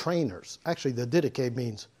about trainers. Actually, the Didache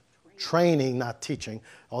means training, not teaching,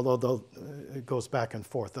 although it goes back and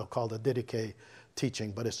forth. They'll call the Didache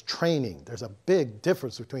teaching, but it's training. There's a big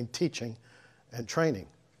difference between teaching and training.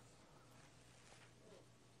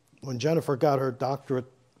 When Jennifer got her doctorate,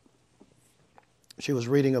 she was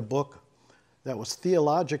reading a book that was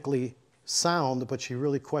theologically sound, but she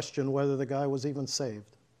really questioned whether the guy was even saved.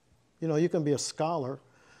 You know, you can be a scholar,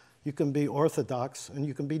 you can be orthodox, and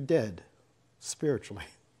you can be dead spiritually.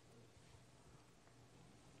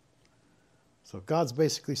 So God's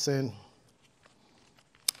basically saying,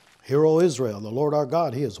 Hear, O Israel, the Lord our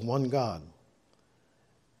God, He is one God.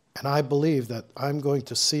 And I believe that I'm going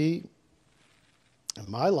to see in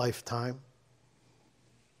my lifetime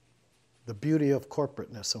the beauty of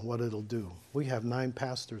corporateness and what it'll do. We have 9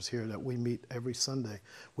 pastors here that we meet every Sunday.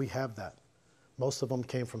 We have that. Most of them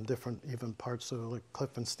came from different even parts of like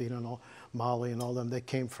Cliftonstein and all, Molly and all them. They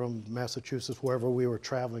came from Massachusetts, wherever we were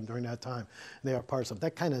traveling during that time. They are parts of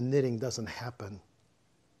that kind of knitting doesn't happen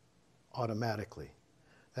automatically.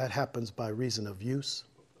 That happens by reason of use.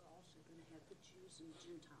 But we're also going to have the Jews and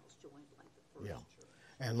Gentiles joined like the first church.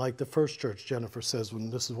 And like the first church, Jennifer says, when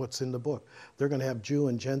this is what's in the book, they're going to have Jew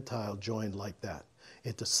and Gentile joined like that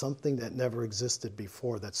into something that never existed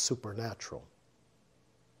before that's supernatural.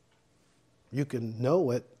 You can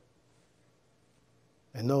know it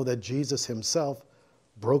and know that Jesus himself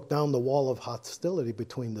broke down the wall of hostility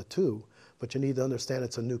between the two, but you need to understand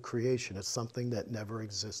it's a new creation. It's something that never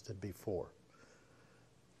existed before.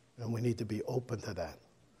 And we need to be open to that.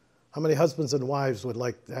 How many husbands and wives would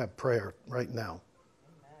like to have prayer right now?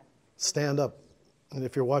 Amen. Stand up. And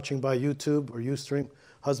if you're watching by YouTube or Ustream,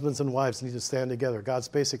 husbands and wives need to stand together. God's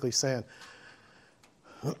basically saying,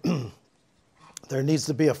 there needs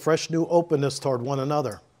to be a fresh new openness toward one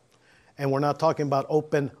another. And we're not talking about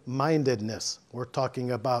open-mindedness. We're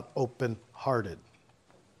talking about open-hearted.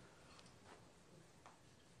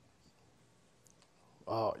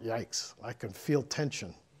 Oh, yikes. I can feel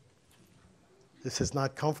tension. This is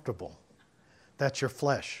not comfortable. That's your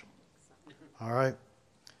flesh. All right?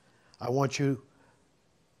 I want you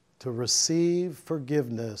to receive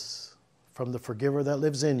forgiveness from the forgiver that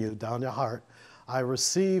lives in you, down your heart. I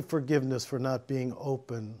receive forgiveness for not being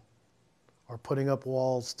open or putting up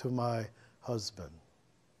walls to my husband.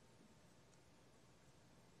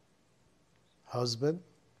 Husband,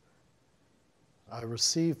 I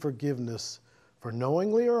receive forgiveness for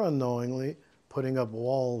knowingly or unknowingly putting up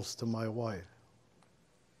walls to my wife.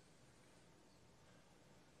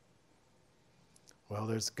 Well,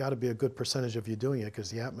 there's got to be a good percentage of you doing it because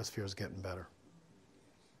the atmosphere is getting better.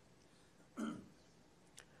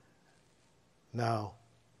 Now,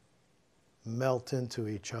 melt into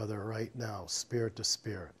each other right now, spirit to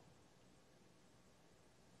spirit.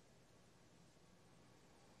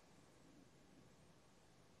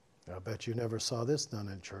 I bet you never saw this done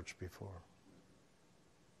in church before.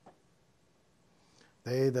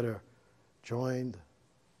 They that are joined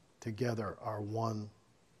together are one.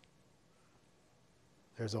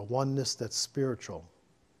 There's a oneness that's spiritual.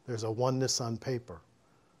 There's a oneness on paper.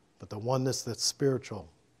 But the oneness that's spiritual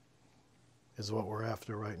is what we're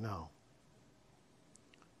after right now.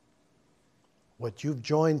 What you've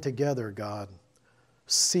joined together, God,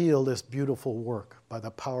 seal this beautiful work by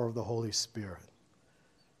the power of the Holy Spirit.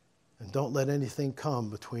 And don't let anything come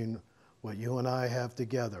between what you and I have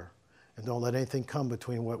together. And don't let anything come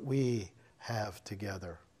between what we have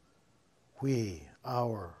together. We,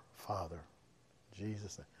 our Father.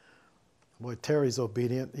 Jesus. Boy, Terry's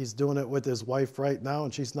obedient. He's doing it with his wife right now,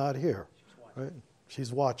 and she's not here. Right?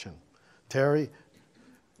 She's watching. Terry,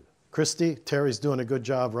 Christy, Terry's doing a good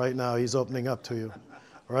job right now. He's opening up to you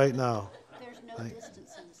right now.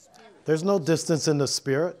 distance in the spirit. There's no distance in the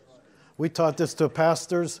spirit. We taught this to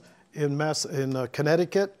pastors in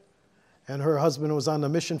Connecticut, and her husband was on the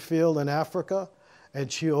mission field in Africa,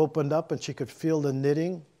 and she opened up and she could feel the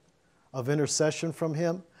knitting of intercession from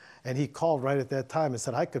him. And he called right at that time and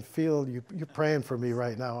said, I could feel you, you're praying for me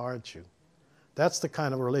right now, aren't you? That's the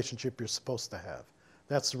kind of relationship you're supposed to have.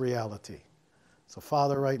 That's the reality. So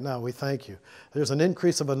Father, right now, we thank you. There's an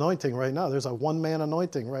increase of anointing right now. There's a one-man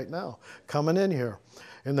anointing right now coming in here.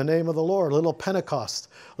 In the name of the Lord, a little Pentecost.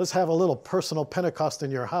 Let's have a little personal Pentecost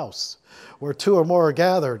in your house, where two or more are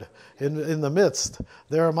gathered in the midst.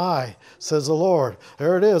 There am I, says the Lord.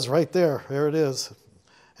 There it is, right there. There it is.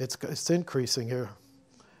 It's increasing here.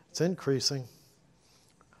 It's increasing.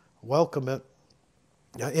 Welcome it.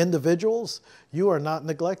 Now, individuals, you are not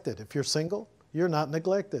neglected. If you're single, you're not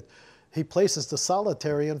neglected. He places the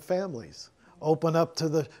solitary in families. Open up to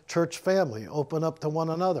the church family. Open up to one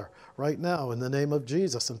another right now in the name of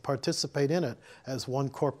Jesus and participate in it as one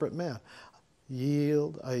corporate man.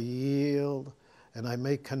 Yield, and I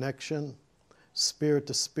make connection, spirit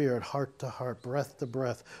to spirit, heart to heart, breath to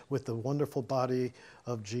breath with the wonderful body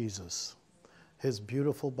of Jesus. His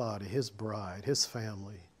beautiful body, his bride, his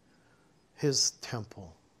family, his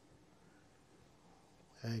temple.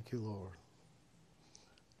 Thank you, Lord.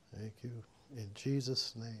 Thank you. In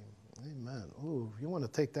Jesus' name. Amen. Ooh, you want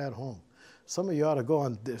to take that home. Some of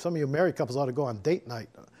you married couples ought to go on date night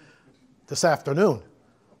this afternoon.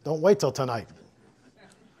 Don't wait till tonight.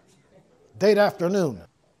 Date afternoon.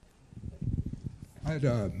 I had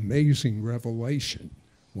an amazing revelation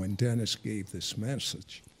when Dennis gave this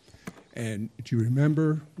message. And do you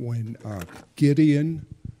remember when Gideon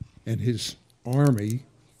and his army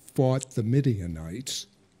fought the Midianites?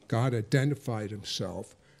 God identified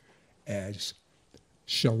himself as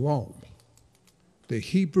Shalom. The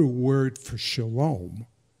Hebrew word for shalom,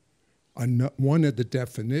 one of the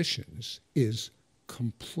definitions is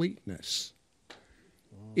completeness.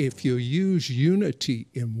 If you use unity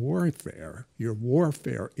in warfare, your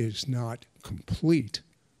warfare is not complete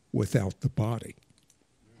without the body.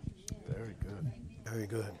 Very good. Very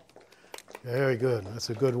good. Very good. That's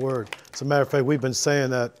a good word. As a matter of fact, we've been saying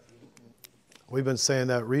that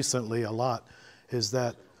recently a lot, is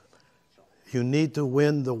that you need to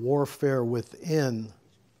win the warfare within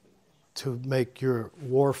to make your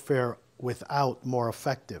warfare without more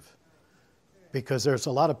effective. Because there's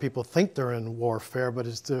a lot of people think they're in warfare, but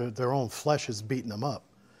it's their own flesh is beating them up.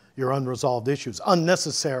 Your unresolved issues,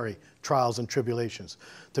 unnecessary trials and tribulations.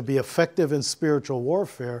 To be effective in spiritual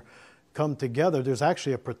warfare, come together. There's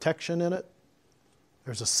actually a protection in it.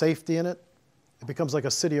 There's a safety in it. It becomes like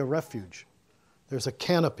a city of refuge. There's a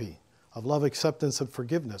canopy of love, acceptance, and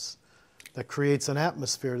forgiveness that creates an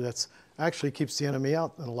atmosphere that's actually keeps the enemy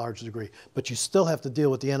out in a large degree. But you still have to deal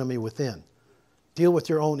with the enemy within. Deal with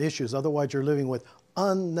your own issues. Otherwise, you're living with,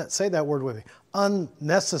 say that word with me,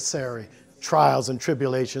 unnecessary trials and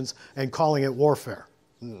tribulations and calling it warfare.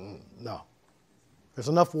 No. There's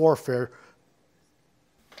enough warfare.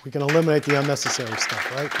 We can eliminate the unnecessary stuff,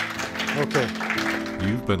 right? Okay.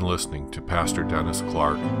 You've been listening to Pastor Dennis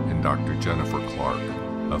Clark and Dr. Jennifer Clark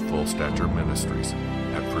of Full Stature Ministries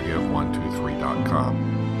at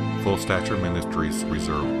Forgive123.com. Full Stature Ministries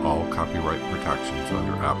reserve all copyright protections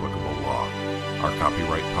under applicable law. Our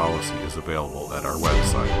copyright policy is available at our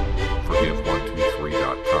website,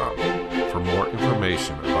 Forgive123.com. For more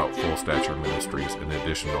information about Full Stature Ministries and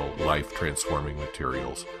additional life-transforming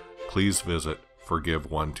materials, please visit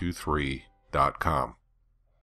Forgive123.com.